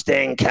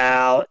hosting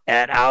Cal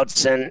at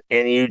Outson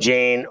in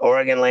Eugene.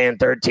 Oregon laying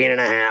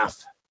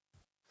 13.5.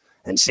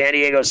 And San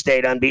Diego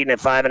State unbeaten at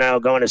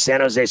 5-0, going to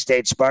San Jose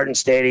State Spartan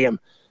Stadium.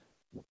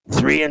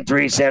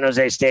 3-3 San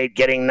Jose State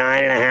getting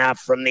 9.5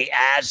 from the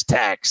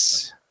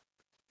Aztecs.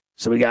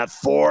 So we got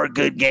 4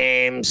 good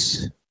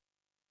games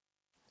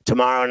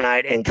tomorrow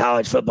night in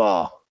college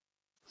football.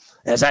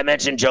 As I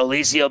mentioned, Joe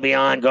Lisi will be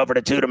on. Go for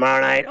the 2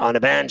 tomorrow night on the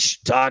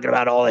bench, talking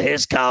about all of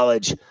his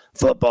college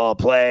football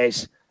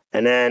plays.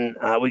 And then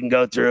we can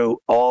go through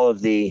all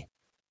of the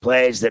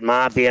plays that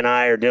Mafia and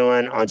I are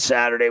doing on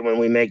Saturday when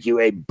we make you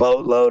a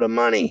boatload of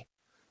money.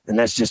 And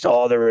that's just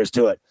all there is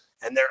to it.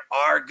 And there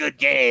are good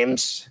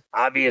games,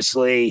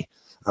 obviously,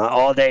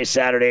 all day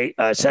Saturday.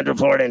 Central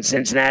Florida and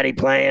Cincinnati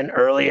playing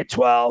early at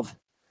 12.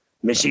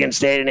 Michigan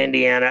State and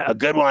Indiana. A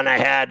good one I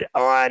had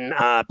on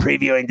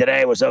previewing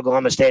today was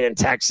Oklahoma State and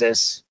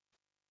Texas.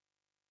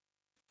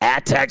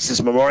 At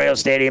Texas Memorial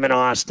Stadium in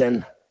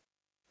Austin.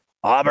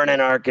 Auburn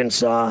and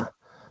Arkansas.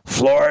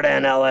 Florida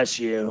and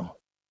LSU.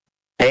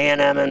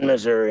 A&M and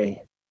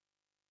Missouri.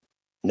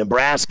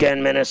 Nebraska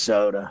and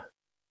Minnesota.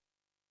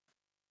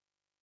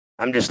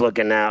 I'm just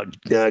looking now.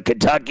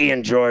 Kentucky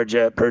and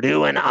Georgia.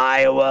 Purdue and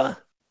Iowa.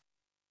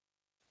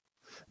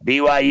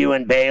 BYU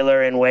and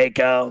Baylor in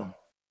Waco.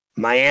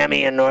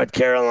 Miami and North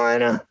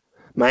Carolina.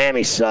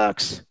 Miami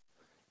sucks.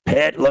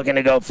 Pitt looking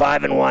to go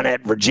 5-1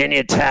 at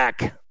Virginia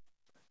Tech.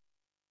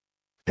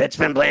 Pitt's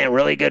been playing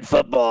really good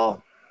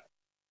football.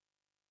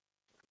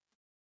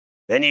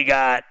 Then you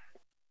got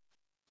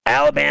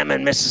Alabama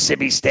and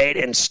Mississippi State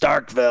in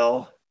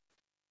Starkville.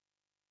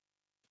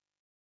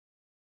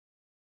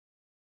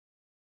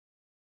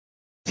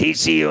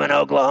 TCU and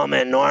Oklahoma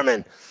and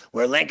Norman,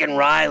 where Lincoln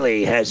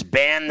Riley has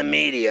banned the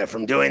media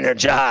from doing their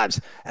jobs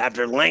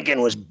after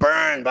Lincoln was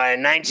burned by a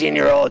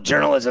 19-year-old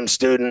journalism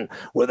student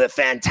with a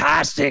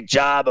fantastic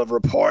job of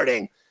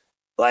reporting,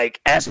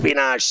 like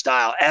espionage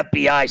style,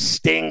 FBI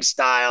sting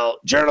style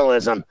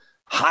journalism,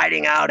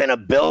 hiding out in a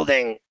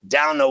building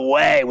down the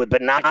way with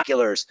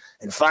binoculars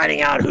and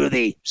finding out who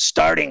the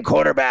starting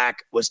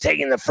quarterback was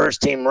taking the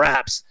first team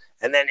reps,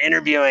 and then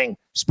interviewing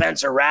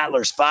Spencer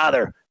Rattler's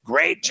father.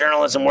 Great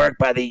journalism work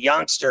by the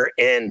youngster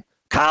in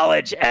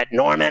college at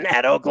Norman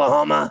at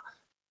Oklahoma,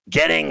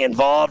 getting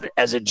involved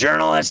as a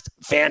journalist.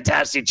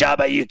 Fantastic job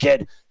by you,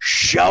 kid.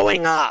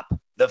 Showing up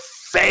the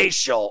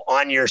facial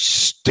on your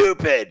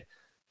stupid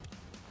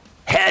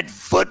head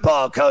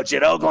football coach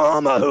at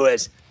Oklahoma who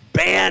has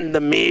banned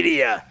the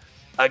media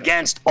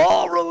against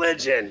all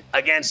religion,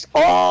 against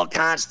all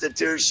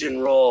Constitution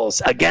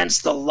rules,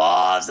 against the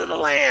laws of the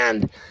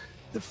land.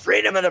 The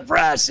freedom of the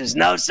press is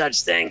no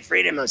such thing.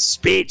 Freedom of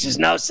speech is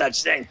no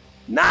such thing.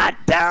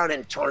 Not down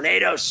in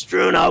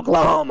tornado-strewn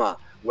Oklahoma,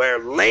 where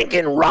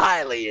Lincoln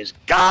Riley is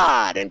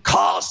God and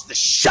calls the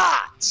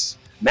shots.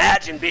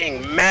 Imagine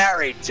being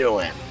married to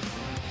him.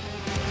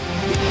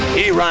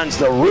 He runs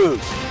the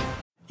roost.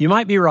 You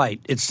might be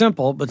right. It's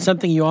simple, but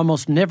something you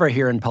almost never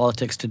hear in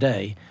politics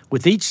today,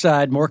 with each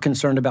side more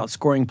concerned about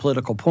scoring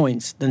political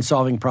points than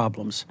solving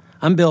problems.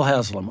 I'm Bill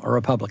Haslam, a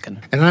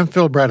Republican. And I'm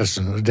Phil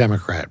Bredesen, a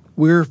Democrat.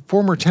 We're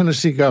former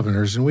Tennessee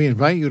governors, and we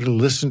invite you to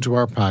listen to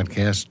our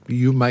podcast,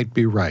 You Might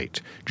Be Right.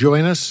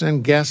 Join us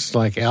and guests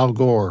like Al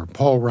Gore,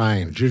 Paul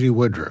Ryan, Judy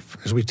Woodruff,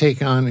 as we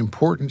take on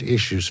important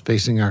issues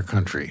facing our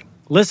country.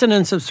 Listen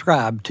and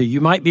subscribe to You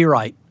Might Be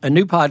Right, a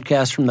new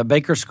podcast from the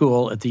Baker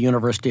School at the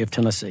University of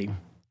Tennessee.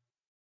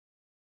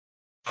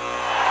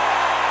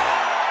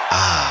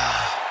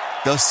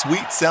 Ah, the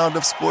sweet sound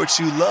of sports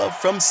you love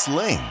from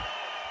Sling.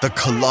 The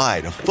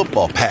collide of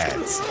football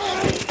pads.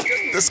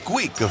 The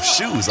squeak of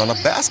shoes on a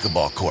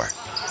basketball court.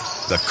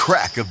 The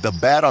crack of the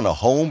bat on a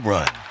home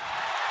run.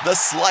 The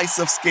slice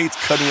of skates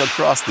cutting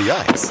across the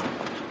ice.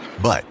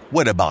 But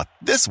what about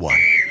this one?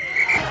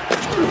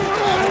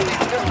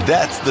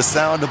 That's the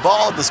sound of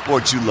all the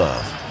sports you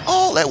love,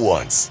 all at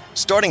once.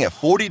 Starting at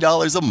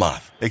 $40 a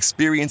month.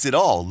 Experience it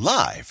all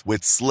live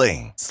with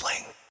Sling.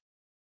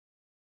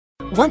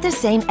 Want the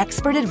same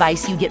expert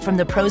advice you get from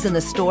the pros in the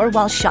store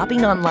while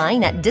shopping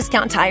online at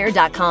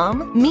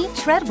DiscountTire.com? Meet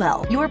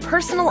Treadwell, your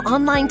personal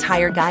online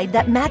tire guide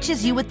that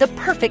matches you with the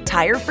perfect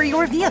tire for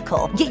your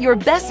vehicle. Get your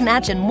best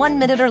match in 1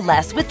 minute or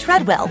less with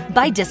Treadwell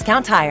by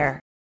Discount Tire.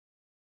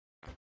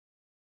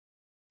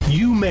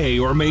 You may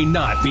or may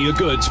not be a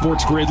good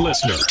Sports Grid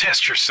listener.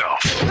 Test yourself.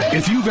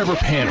 If you've ever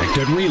panicked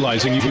at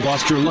realizing you've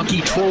lost your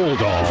lucky troll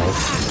doll,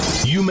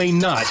 you may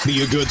not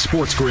be a good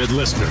Sports Grid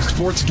listener.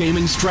 Sports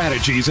gaming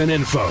strategies and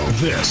info.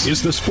 This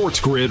is the Sports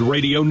Grid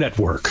Radio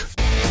Network.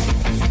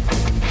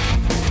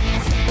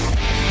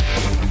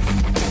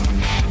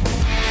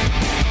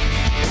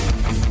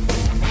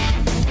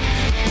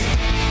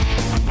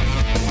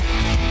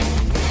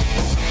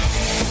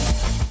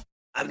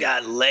 I've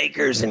got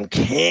Lakers and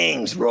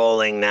Kings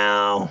rolling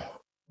now.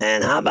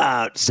 And how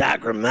about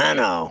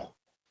Sacramento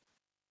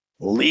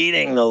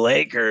leading the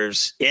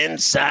Lakers in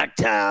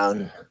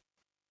Sacktown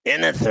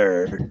in the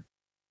third?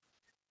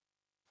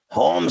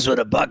 Holmes with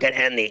a bucket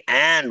and the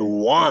and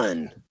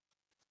one.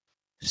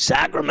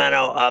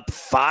 Sacramento up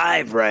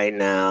 5 right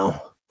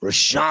now.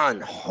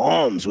 Rashawn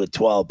Holmes with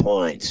 12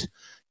 points.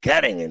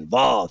 Getting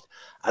involved.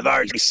 I've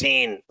already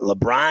seen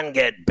LeBron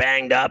get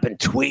banged up and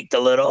tweaked a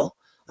little.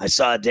 I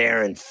saw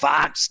De'Aaron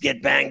Fox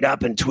get banged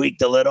up and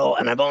tweaked a little,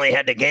 and I've only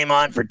had the game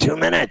on for 2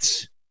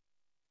 minutes.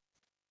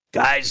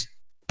 Guys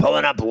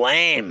pulling up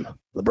lame.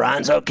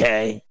 LeBron's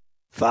okay.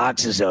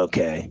 Fox is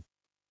okay.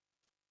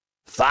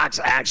 Fox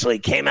actually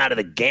came out of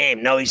the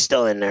game. No, he's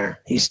still in there.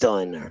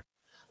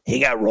 He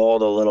got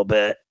rolled a little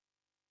bit.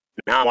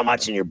 Now I'm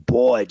watching your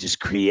boy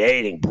just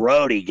creating.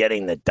 Brody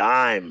getting the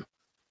dime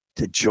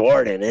to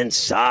Jordan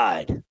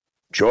inside.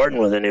 Jordan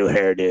with a new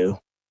hairdo.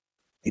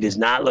 He does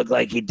not look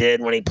like he did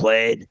when he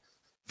played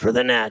for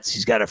the Nets.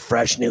 He's got a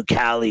fresh new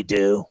Cali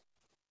do.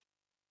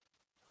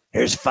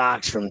 Here's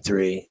Fox from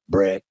 3,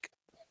 brick.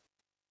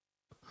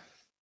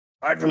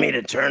 Hard for me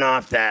to turn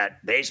off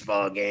that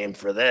baseball game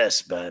for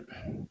this, but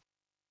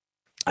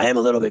I am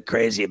a little bit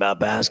crazy about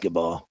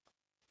basketball.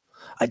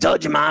 I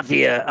told you,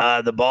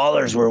 Mafia, the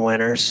Ballers were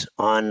winners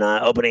on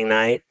opening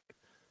night.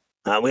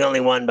 We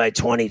only won by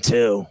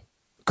 22.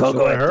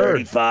 Coco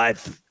had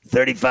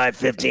 35,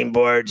 15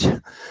 boards,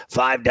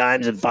 5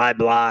 dimes, and 5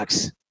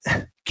 blocks.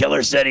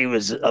 Killer said he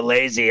was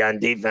lazy on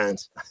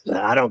defense.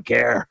 I don't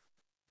care.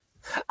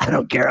 I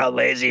don't care how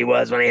lazy he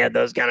was when he had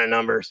those kind of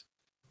numbers.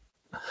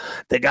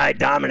 The guy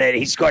dominated.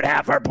 He scored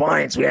half our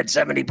points. We had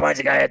 70 points.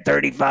 The guy had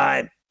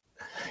 35.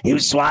 He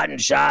was swatting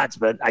shots,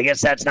 but I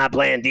guess that's not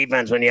playing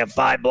defense when you have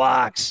 5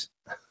 blocks.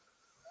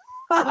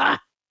 Guy's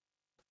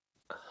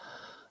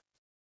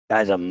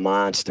a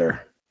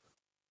monster.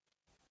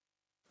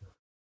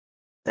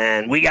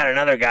 And we got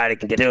another guy that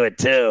can do it,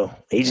 too.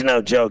 He's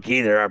no joke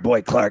either. Our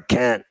boy Clark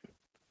Kent,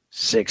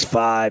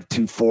 6'5",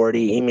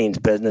 240. He means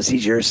business.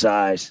 He's your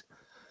size.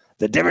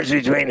 The difference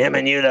between him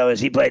and you, though, is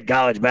he played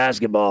college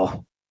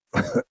basketball.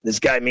 This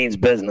guy means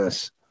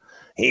business.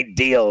 He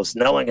deals.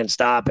 No one can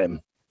stop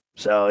him.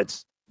 So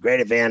it's great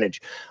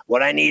advantage.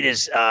 What I need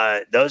is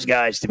those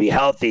guys to be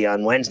healthy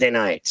on Wednesday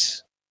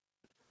nights.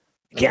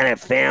 I can't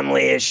have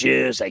family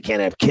issues. I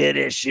can't have kid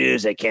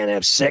issues. I can't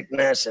have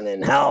sickness and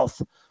in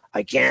health.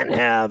 I can't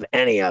have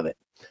any of it.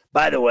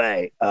 By the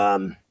way,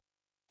 I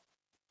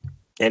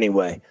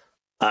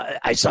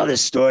saw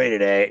this story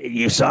today.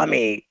 You saw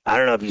me. I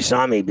don't know if you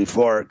saw me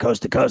before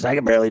Coast to Coast. I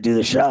could barely do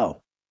the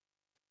show.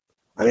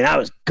 I mean, I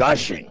was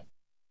gushing.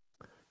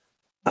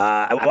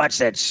 I watched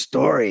that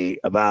story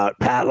about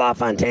Pat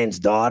LaFontaine's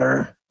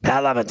daughter.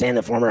 Pat LaFontaine,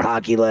 the former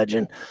hockey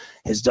legend,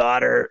 his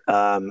daughter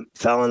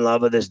fell in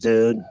love with this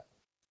dude.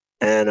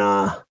 And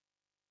I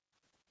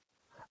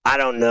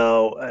don't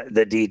know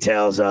the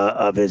details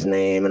of his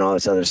name and all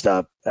this other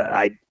stuff.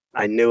 I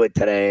knew it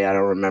today. I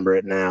don't remember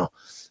it now.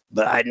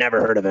 But I'd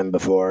never heard of him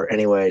before.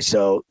 Anyway,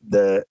 so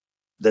the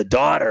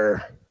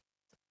daughter,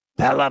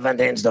 Pat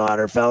LaFontaine's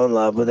daughter, fell in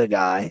love with a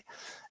guy.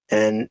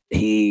 And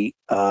they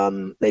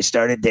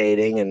started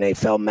dating and they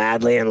fell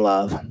madly in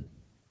love.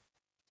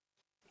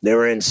 They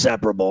were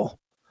inseparable.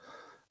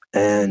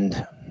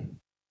 And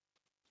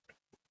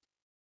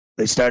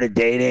they started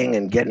dating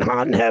and getting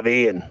hot and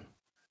heavy, and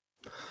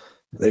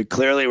they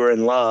clearly were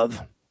in love.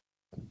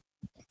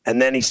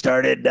 And then he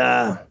started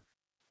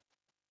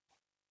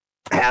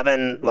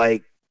having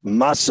like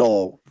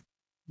muscle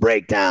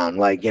breakdown.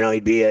 Like,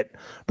 he'd be at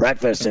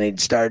breakfast and he'd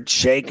start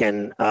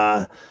shaking,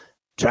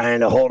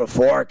 trying to hold a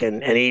fork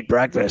and eat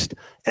breakfast.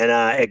 And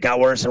it got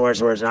worse and worse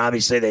and worse. And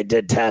obviously they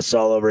did tests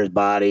all over his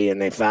body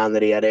and they found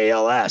that he had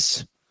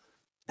ALS.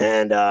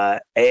 And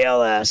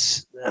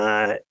ALS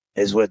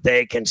is what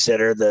they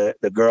consider,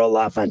 the girl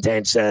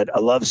LaFontaine said,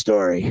 a love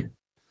story.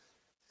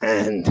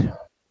 And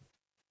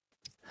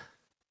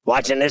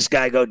watching this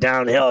guy go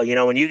downhill,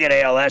 when you get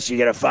ALS, you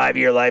get a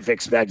 5-year life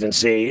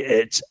expectancy.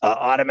 It's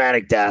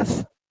automatic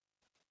death.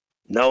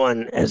 No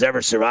one has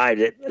ever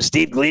survived it.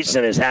 Steve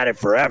Gleason has had it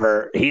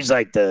forever. He's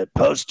like the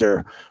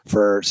poster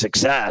for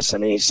success. I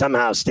mean, he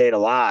somehow stayed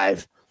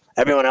alive.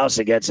 Everyone else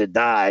that gets it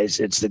dies.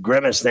 It's the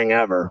grimmest thing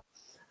ever.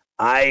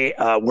 I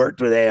worked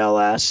with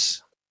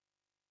ALS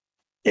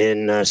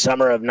in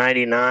summer of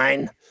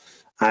 99.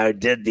 I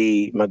did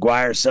the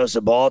McGuire Sosa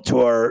Ball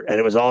Tour, and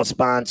it was all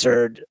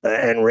sponsored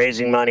and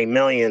raising money,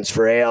 millions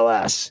for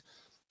ALS.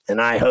 And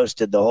I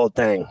hosted the whole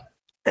thing.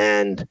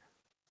 And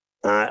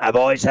I've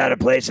always had a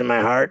place in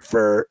my heart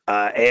for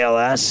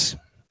ALS.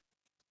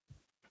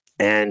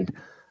 And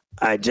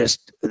I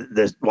just,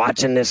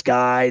 watching this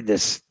guy,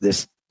 this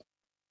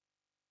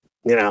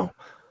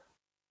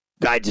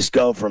guy just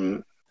go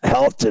from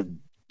health to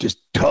just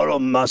total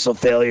muscle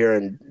failure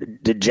and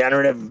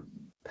degenerative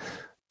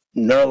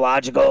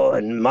neurological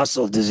and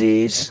muscle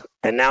disease,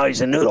 and now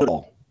he's a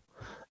noodle.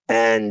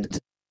 And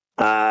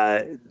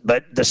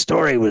but the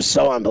story was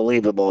so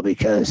unbelievable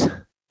because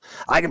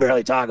I can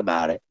barely talk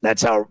about it.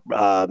 That's how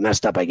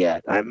messed up I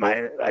get.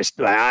 My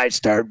eyes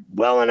start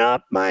welling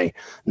up, my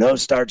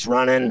nose starts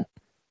running,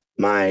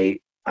 I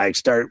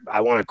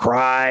want to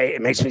cry.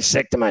 It makes me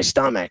sick to my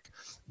stomach.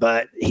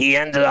 But he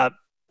ended up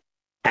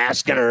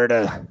asking her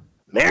to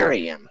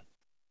marry him,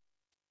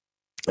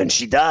 and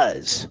she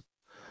does.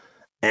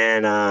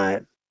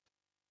 And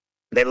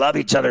they love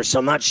each other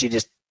so much. She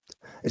just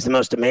is the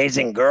most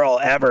amazing girl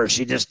ever.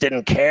 She just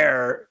didn't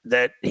care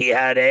that he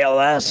had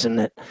ALS.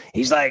 And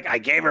he's like, I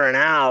gave her an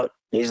out.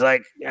 He's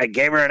like, I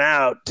gave her an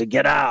out to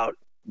get out.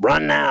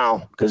 Run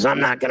now, because I'm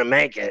not going to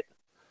make it.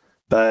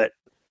 But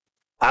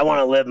I want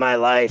to live my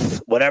life,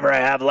 whatever I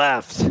have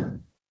left,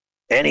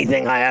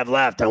 anything I have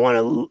left, I want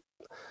to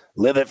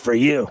live it for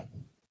you.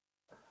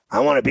 I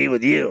want to be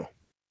with you.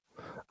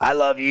 I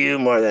love you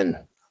more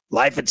than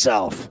life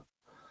itself.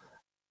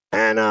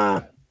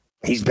 And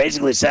he's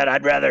basically said,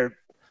 I'd rather,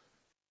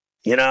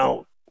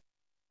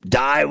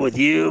 die with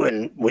you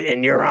and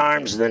in your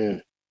arms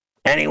than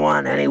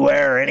anyone,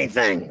 anywhere, or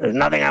anything. There's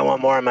nothing I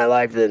want more in my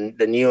life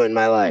than you in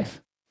my life.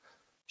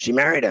 She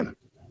married him.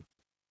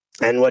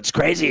 And what's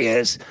crazy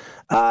is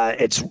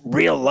it's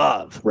real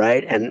love,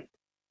 right? And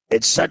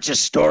it's such a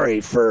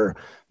story for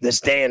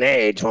this day and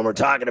age when we're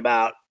talking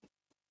about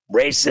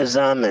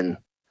racism and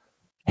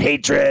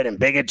hatred and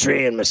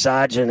bigotry and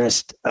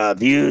misogynist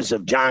views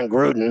of John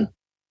Gruden.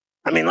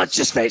 I mean, let's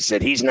just face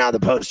it. He's now the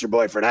poster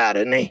boy for that,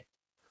 isn't he?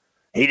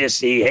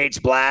 He hates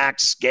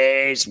blacks,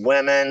 gays,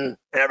 women,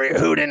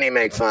 who didn't he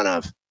make fun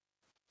of?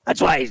 That's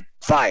why he's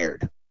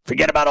fired.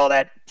 Forget about all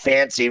that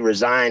fancy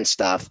resign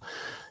stuff.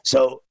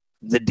 So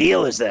the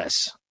deal is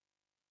this.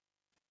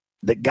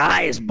 The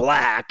guy is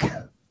black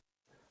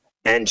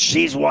and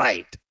she's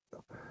white.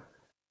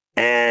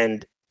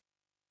 And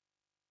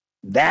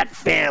that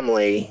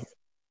family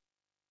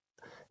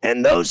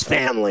And those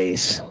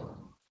families,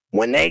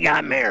 when they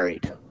got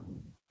married,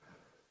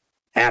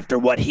 after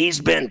what he's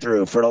been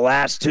through for the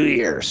last 2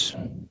 years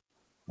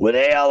with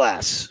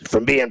ALS,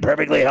 from being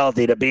perfectly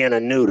healthy to being a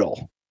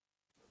noodle,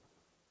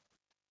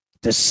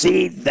 to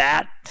see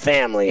that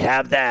family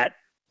have that,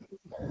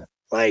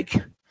 like,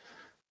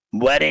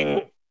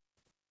 wedding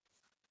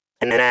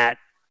and that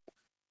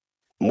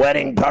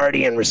wedding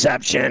party and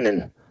reception,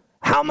 and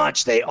how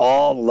much they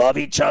all love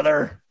each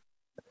other,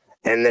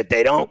 and that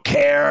they don't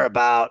care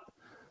about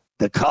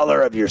the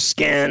color of your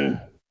skin.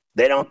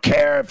 They don't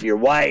care if you're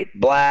white,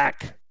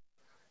 black.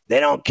 They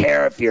don't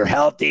care if you're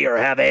healthy or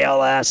have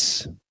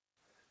ALS.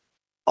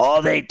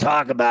 All they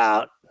talk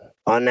about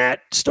on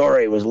that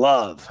story was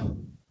love.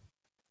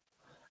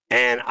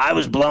 And I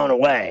was blown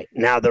away.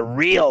 Now, the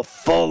real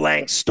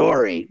full-length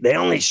story, they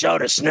only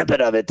showed a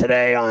snippet of it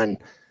today on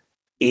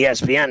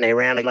ESPN. They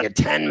ran like a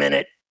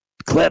 10-minute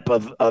clip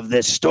of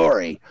this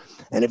story.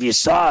 And if you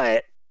saw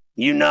it,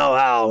 you know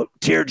how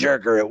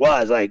tearjerker it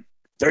was. Like,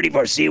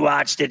 34C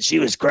watched it. She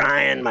was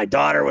crying. My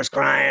daughter was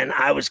crying.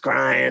 I was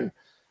crying.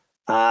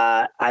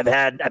 I've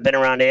been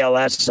around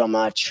ALS so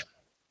much.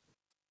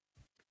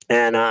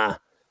 And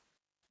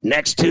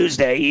next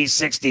Tuesday,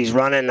 E60's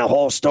running the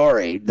whole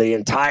story, the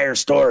entire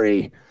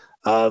story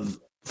of,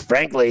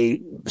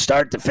 frankly,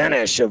 start to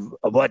finish of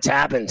what's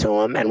happened to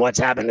him and what's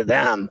happened to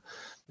them.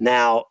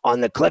 Now,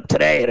 on the clip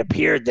today, it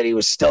appeared that he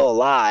was still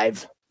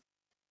alive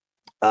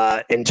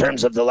in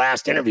terms of the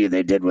last interview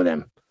they did with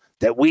him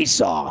that we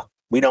saw.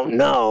 We don't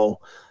know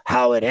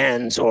how it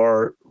ends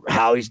or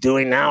how he's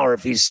doing now or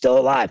if he's still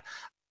alive.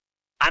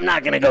 I'm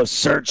not going to go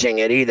searching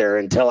it either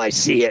until I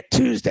see it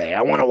Tuesday.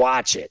 I want to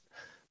watch it.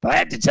 But I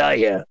have to tell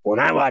you, when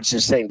I watched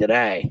this thing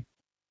today,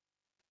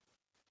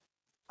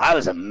 I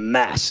was a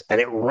mess.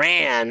 And it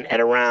ran at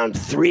around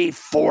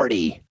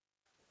 3:40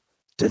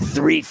 to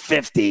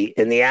 3:50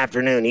 in the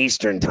afternoon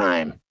Eastern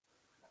time.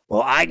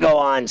 Well, I go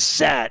on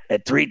set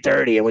at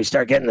 3:30 and we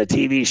start getting the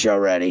TV show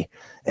ready.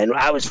 And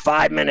I was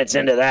 5 minutes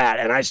into that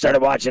and I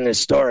started watching this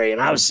story. And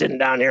I was sitting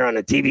down here on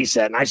the TV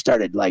set and I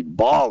started like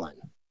bawling.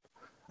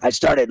 I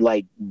started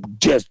like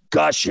just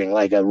gushing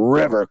like a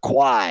river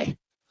Kwai.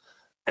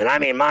 And I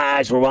mean, my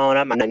eyes were welling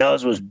up. My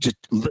nose was just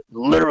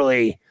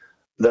literally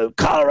the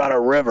Colorado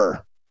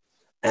River.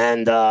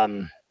 And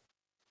I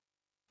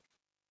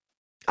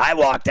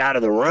walked out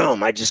of the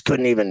room. I just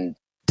couldn't even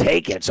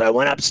take it. So I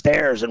went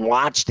upstairs and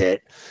watched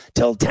it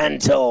till 10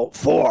 till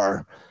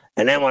 4.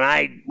 And then when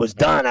I was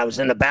done, I was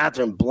in the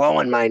bathroom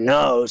blowing my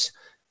nose.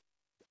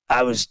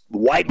 I was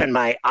wiping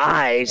my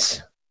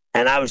eyes.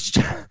 And I was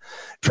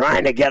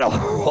trying to get a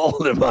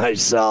hold of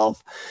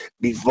myself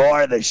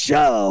before the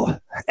show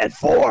at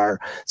 4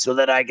 so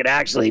that I could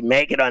actually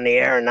make it on the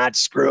air and not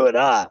screw it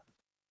up,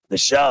 the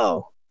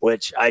show,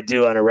 which I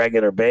do on a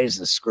regular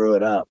basis, screw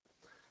it up.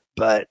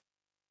 But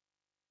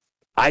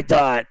I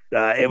thought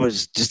it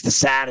was just the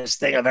saddest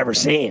thing I've ever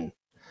seen.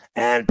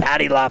 And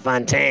Patty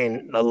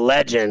LaFontaine, the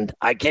legend,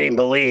 I can't even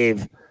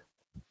believe,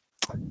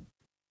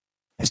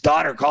 his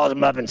daughter calls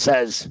him up and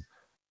says,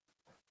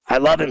 I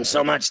love him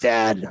so much,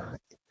 Dad.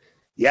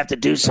 You have to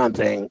do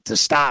something to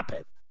stop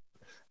it.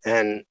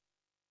 And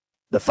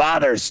the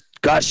father's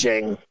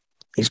gushing.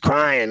 He's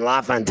crying.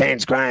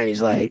 LaFontaine's crying.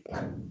 He's like,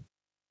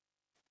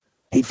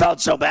 he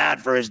felt so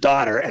bad for his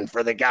daughter and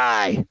for the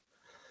guy.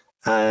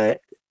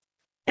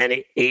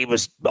 And he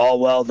was all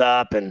welled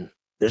up, and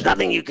there's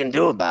nothing you can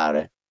do about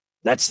it.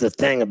 That's the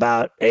thing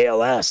about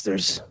ALS.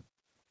 There's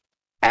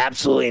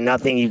absolutely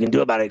nothing you can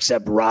do about it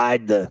except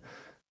ride the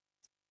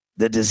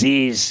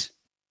disease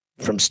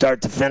from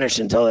start to finish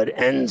until it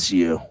ends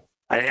you.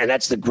 And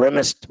that's the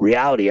grimmest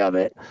reality of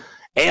it.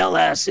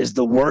 ALS is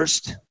the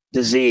worst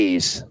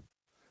disease.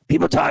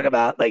 People talk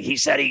about, like he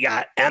said he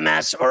got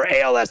MS or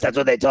ALS. That's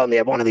what they told him. He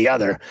had one or the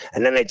other.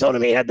 And then they told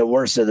him he had the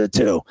worst of the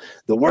two.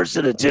 The worst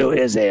of the two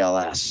is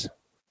ALS.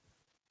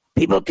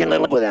 People can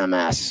live with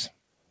MS.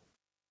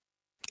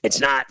 It's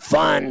not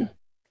fun,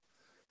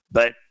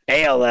 but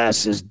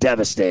ALS is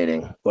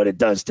devastating, what it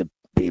does to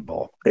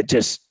people. It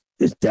just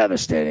is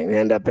devastating. They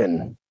end up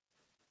in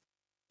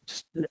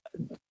just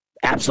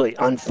absolutely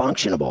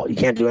unfunctionable. You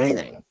can't do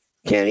anything.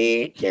 Can't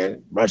eat,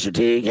 can't brush your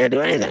teeth, can't do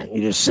anything.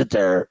 You just sit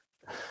there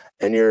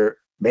and you're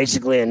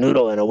basically a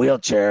noodle in a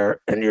wheelchair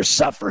and you're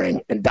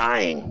suffering and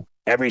dying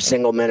every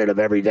single minute of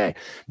every day.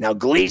 Now,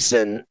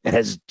 Gleason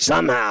has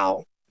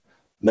somehow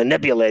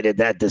manipulated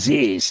that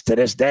disease to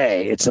this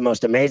day. It's the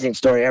most amazing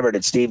story ever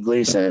that Steve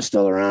Gleason is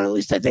still around. At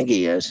least I think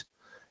he is.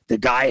 The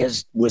guy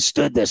has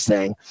withstood this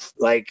thing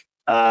like,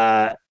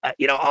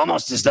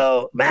 almost as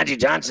though Magic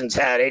Johnson's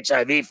had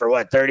HIV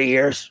for 30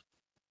 years?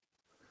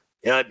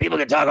 People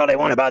can talk all they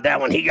want about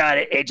that. When he got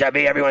HIV,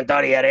 everyone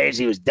thought he had AIDS.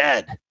 He was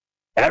dead.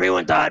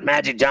 Everyone thought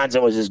Magic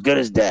Johnson was as good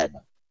as dead.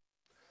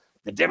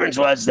 The difference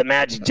was that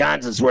Magic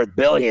Johnson's worth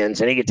billions,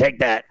 and he could take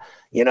that,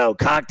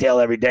 cocktail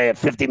every day of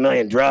 50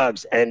 million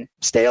drugs and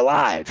stay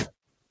alive.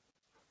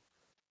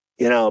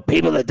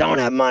 People that don't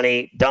have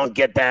money don't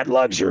get that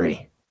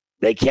luxury.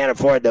 They can't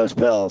afford those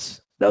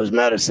pills, those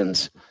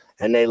medicines,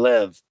 and they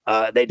live.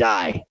 They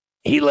die.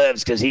 He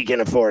lives because he can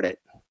afford it.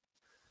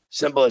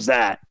 Simple as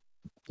that.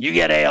 You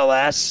get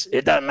ALS,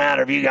 it doesn't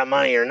matter if you got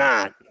money or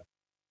not.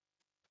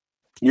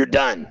 You're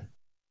done.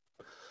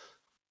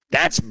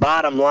 That's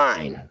bottom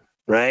line,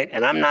 right?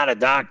 And I'm not a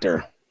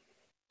doctor,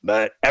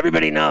 but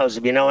everybody knows,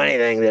 if you know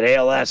anything, that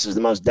ALS is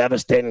the most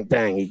devastating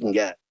thing you can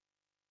get.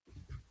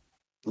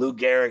 Lou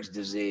Gehrig's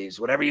disease,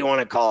 whatever you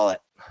want to call it.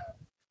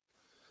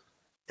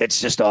 It's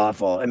just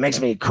awful. It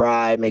makes me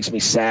cry. It makes me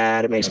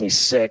sad. It makes me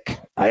sick.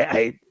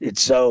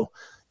 It's so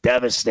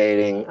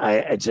devastating.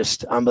 It's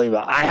just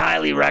unbelievable. I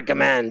highly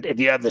recommend, if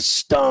you have the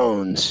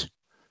stones,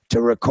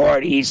 to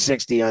record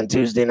E60 on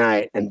Tuesday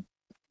night and,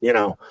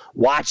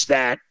 watch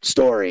that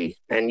story,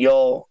 and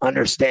you'll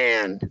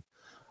understand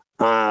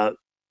what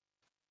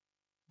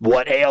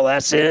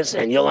ALS is,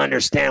 and you'll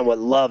understand what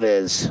love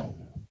is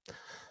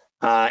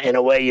in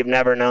a way you've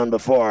never known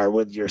before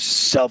with your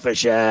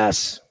selfish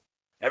ass.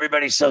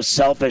 Everybody's so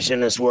selfish in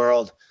this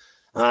world.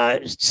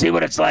 See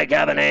what it's like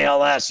having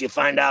ALS. You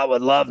find out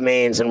what love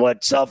means and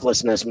what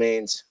selflessness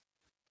means.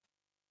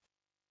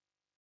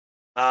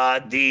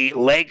 The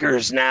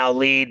Lakers now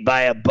lead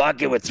by a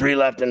bucket with 3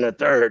 left in the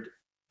third.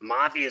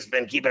 Mafia's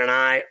been keeping an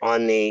eye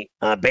on the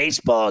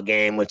baseball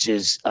game, which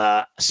is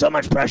so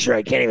much pressure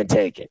I can't even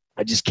take it.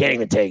 I just can't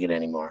even take it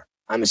anymore.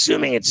 I'm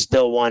assuming it's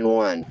still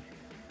 1-1.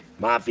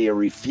 Mafia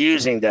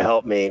refusing to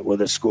help me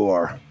with a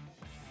score.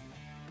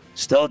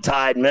 Still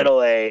tied,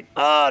 middle 8.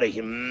 Oh, the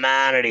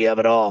humanity of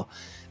it all.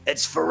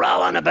 It's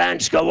Pharrell on the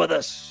bench. Go with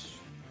us.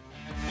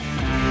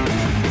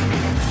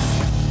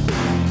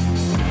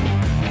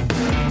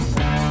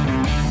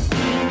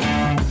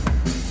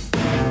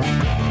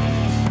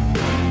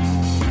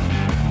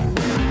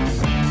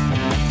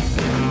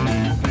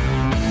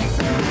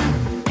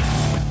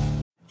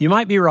 You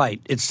might be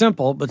right. It's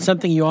simple, but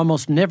something you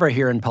almost never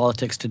hear in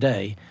politics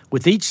today,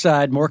 with each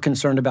side more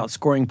concerned about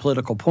scoring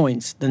political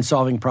points than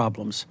solving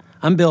problems.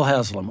 I'm Bill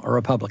Haslam, a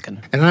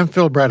Republican. And I'm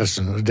Phil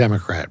Bredesen, a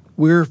Democrat.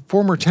 We're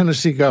former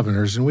Tennessee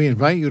governors, and we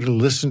invite you to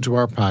listen to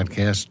our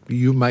podcast,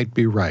 You Might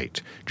Be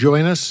Right.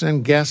 Join us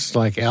and guests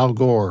like Al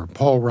Gore,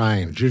 Paul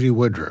Ryan, Judy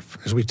Woodruff,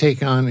 as we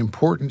take on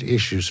important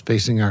issues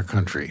facing our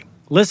country.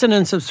 Listen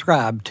and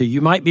subscribe to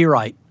You Might Be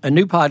Right, a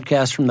new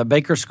podcast from the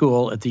Baker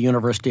School at the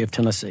University of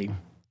Tennessee.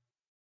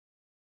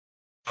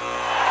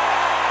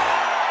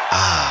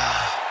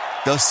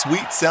 The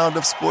sweet sound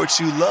of sports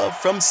you love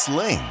from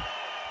Sling.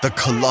 The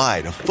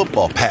collide of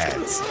football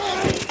pads.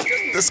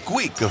 The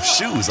squeak of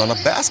shoes on a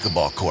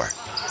basketball court.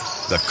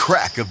 The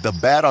crack of the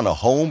bat on a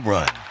home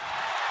run.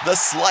 The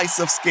slice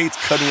of skates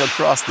cutting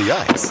across the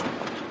ice.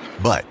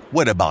 But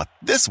what about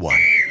this one?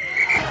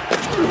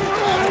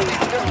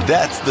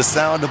 That's the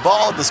sound of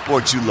all the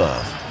sports you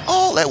love,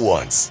 all at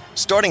once.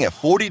 Starting at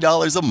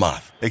 $40 a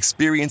month.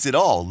 Experience it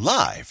all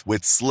live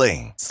with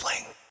Sling.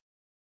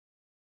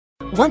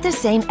 Want the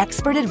same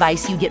expert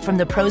advice you get from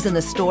the pros in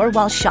the store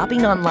while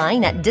shopping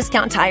online at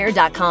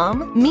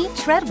DiscountTire.com? Meet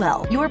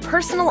Treadwell, your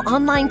personal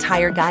online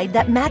tire guide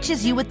that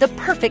matches you with the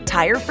perfect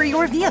tire for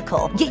your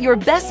vehicle. Get your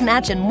best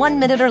match in 1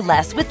 minute or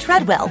less with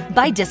Treadwell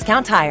by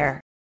Discount Tire.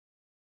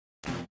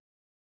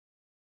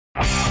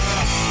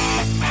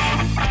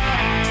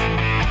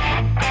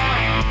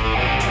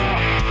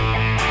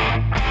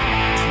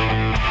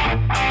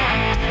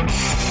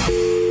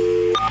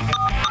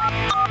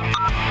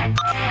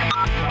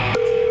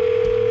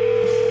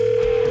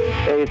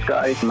 Hey,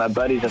 Scotty. My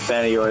buddy's a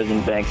fan of yours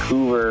in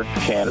Vancouver,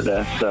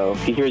 Canada, so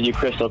he hears you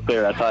crystal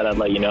clear. I thought I'd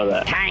let you know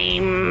that.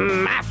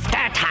 Time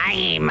after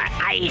time,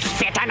 I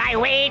sit and I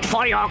wait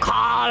for your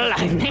call.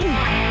 So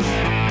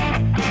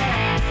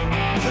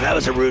that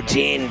was a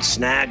routine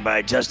snag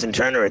by Justin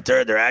Turner at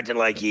third. They're acting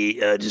like he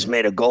just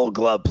made a Gold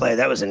Glove play.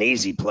 That was an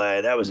easy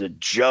play. That was a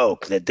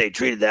joke that they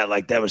treated that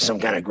like that was some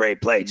kind of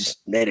great play. Just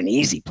made an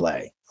easy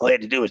play. All he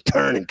had to do was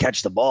turn and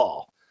catch the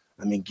ball.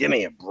 I mean, give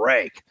me a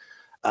break.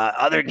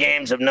 Other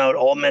games of note: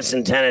 Ole Miss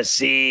and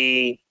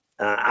Tennessee,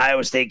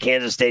 Iowa State,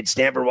 Kansas State,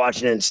 Stanford,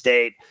 Washington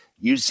State,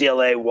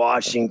 UCLA,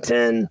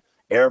 Washington,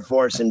 Air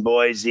Force and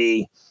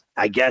Boise,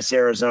 I guess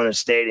Arizona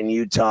State and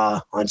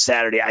Utah on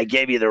Saturday. I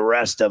gave you the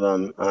rest of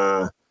them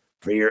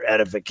for your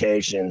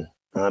edification.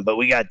 But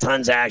we got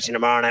tons of action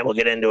tomorrow night. We'll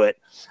get into it.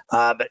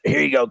 But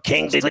here you go.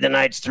 Kings lead the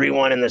Knights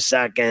 3-1 in the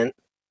second.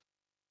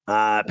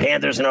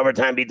 Panthers in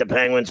overtime beat the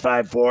Penguins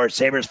 5-4.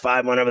 Sabres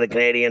 5-1 over the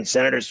Canadiens.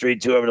 Senators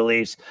 3-2 over the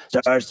Leafs.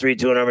 Stars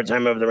 3-2 in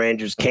overtime over the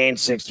Rangers.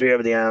 Canes 6-3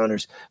 over the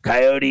Islanders.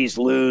 Coyotes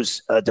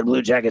lose to the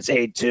Blue Jackets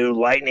 8-2.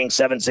 Lightning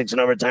 7-6 in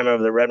overtime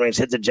over the Red Wings.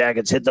 Hit the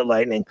Jackets, hit the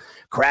Lightning.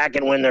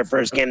 Kraken win their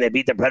first game. They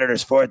beat the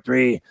Predators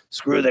 4-3.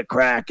 Screw the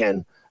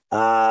Kraken.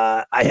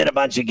 I hit a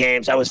bunch of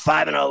games. I was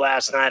 5-0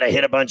 last night. I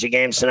hit a bunch of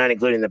games tonight,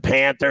 including the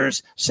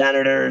Panthers,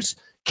 Senators,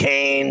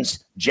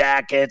 Canes,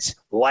 Jackets,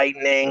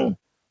 Lightning.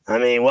 I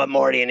mean, what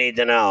more do you need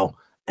to know?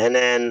 And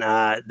then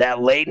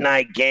that late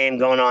night game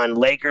going on,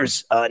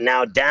 Lakers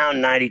now down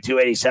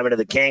 92-87 to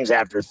the Kings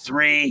after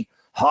 3.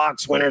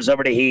 Hawks winners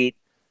over the Heat.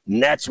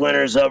 Nets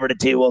winners over the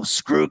T-Wolves.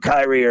 Screw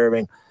Kyrie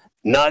Irving.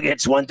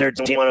 Nuggets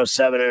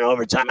 113-107 in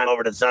overtime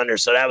over the Thunder.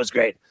 So that was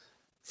great.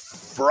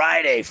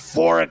 Friday,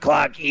 4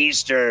 o'clock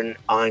Eastern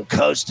on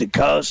Coast to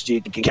Coast.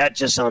 You can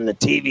catch us on the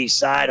TV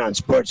side on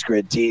Sports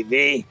Grid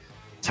TV.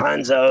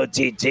 Tons of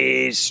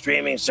OTTs,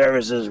 streaming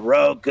services,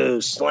 Roku,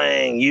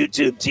 Sling,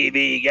 YouTube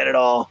TV. You get it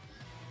all.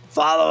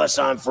 Follow us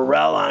on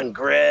Pharrell on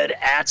Grid,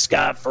 at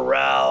Scott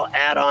Farrell,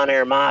 at On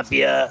Air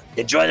Mafia.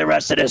 Enjoy the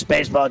rest of this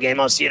baseball game.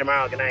 I'll see you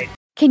tomorrow. Good night.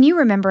 Can you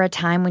remember a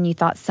time when you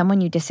thought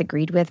someone you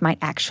disagreed with might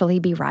actually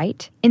be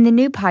right? In the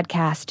new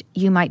podcast,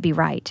 You Might Be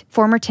Right,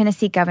 former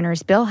Tennessee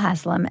Governors Bill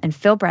Haslam and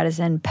Phil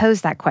Bredesen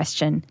pose that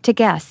question to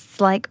guests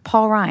like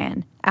Paul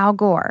Ryan, Al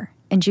Gore,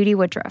 and Judy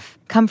Woodruff.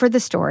 Come for the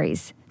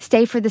stories,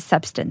 stay for the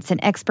substance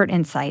and expert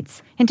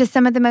insights into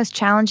some of the most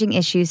challenging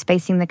issues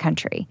facing the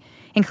country,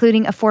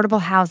 including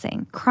affordable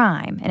housing,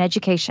 crime, and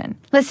education.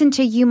 Listen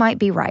to You Might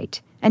Be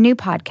Right, a new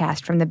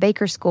podcast from the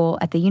Baker School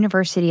at the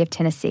University of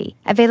Tennessee,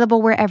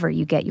 available wherever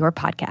you get your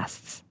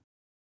podcasts.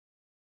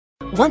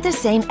 Want the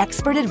same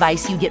expert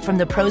advice you get from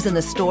the pros in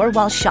the store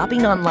while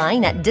shopping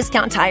online at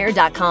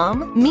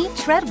DiscountTire.com? Meet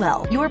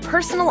Treadwell, your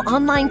personal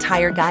online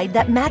tire guide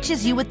that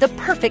matches you with the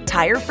perfect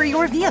tire for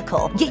your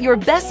vehicle. Get your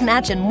best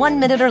match in 1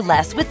 minute or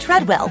less with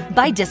Treadwell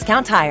by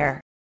Discount Tire.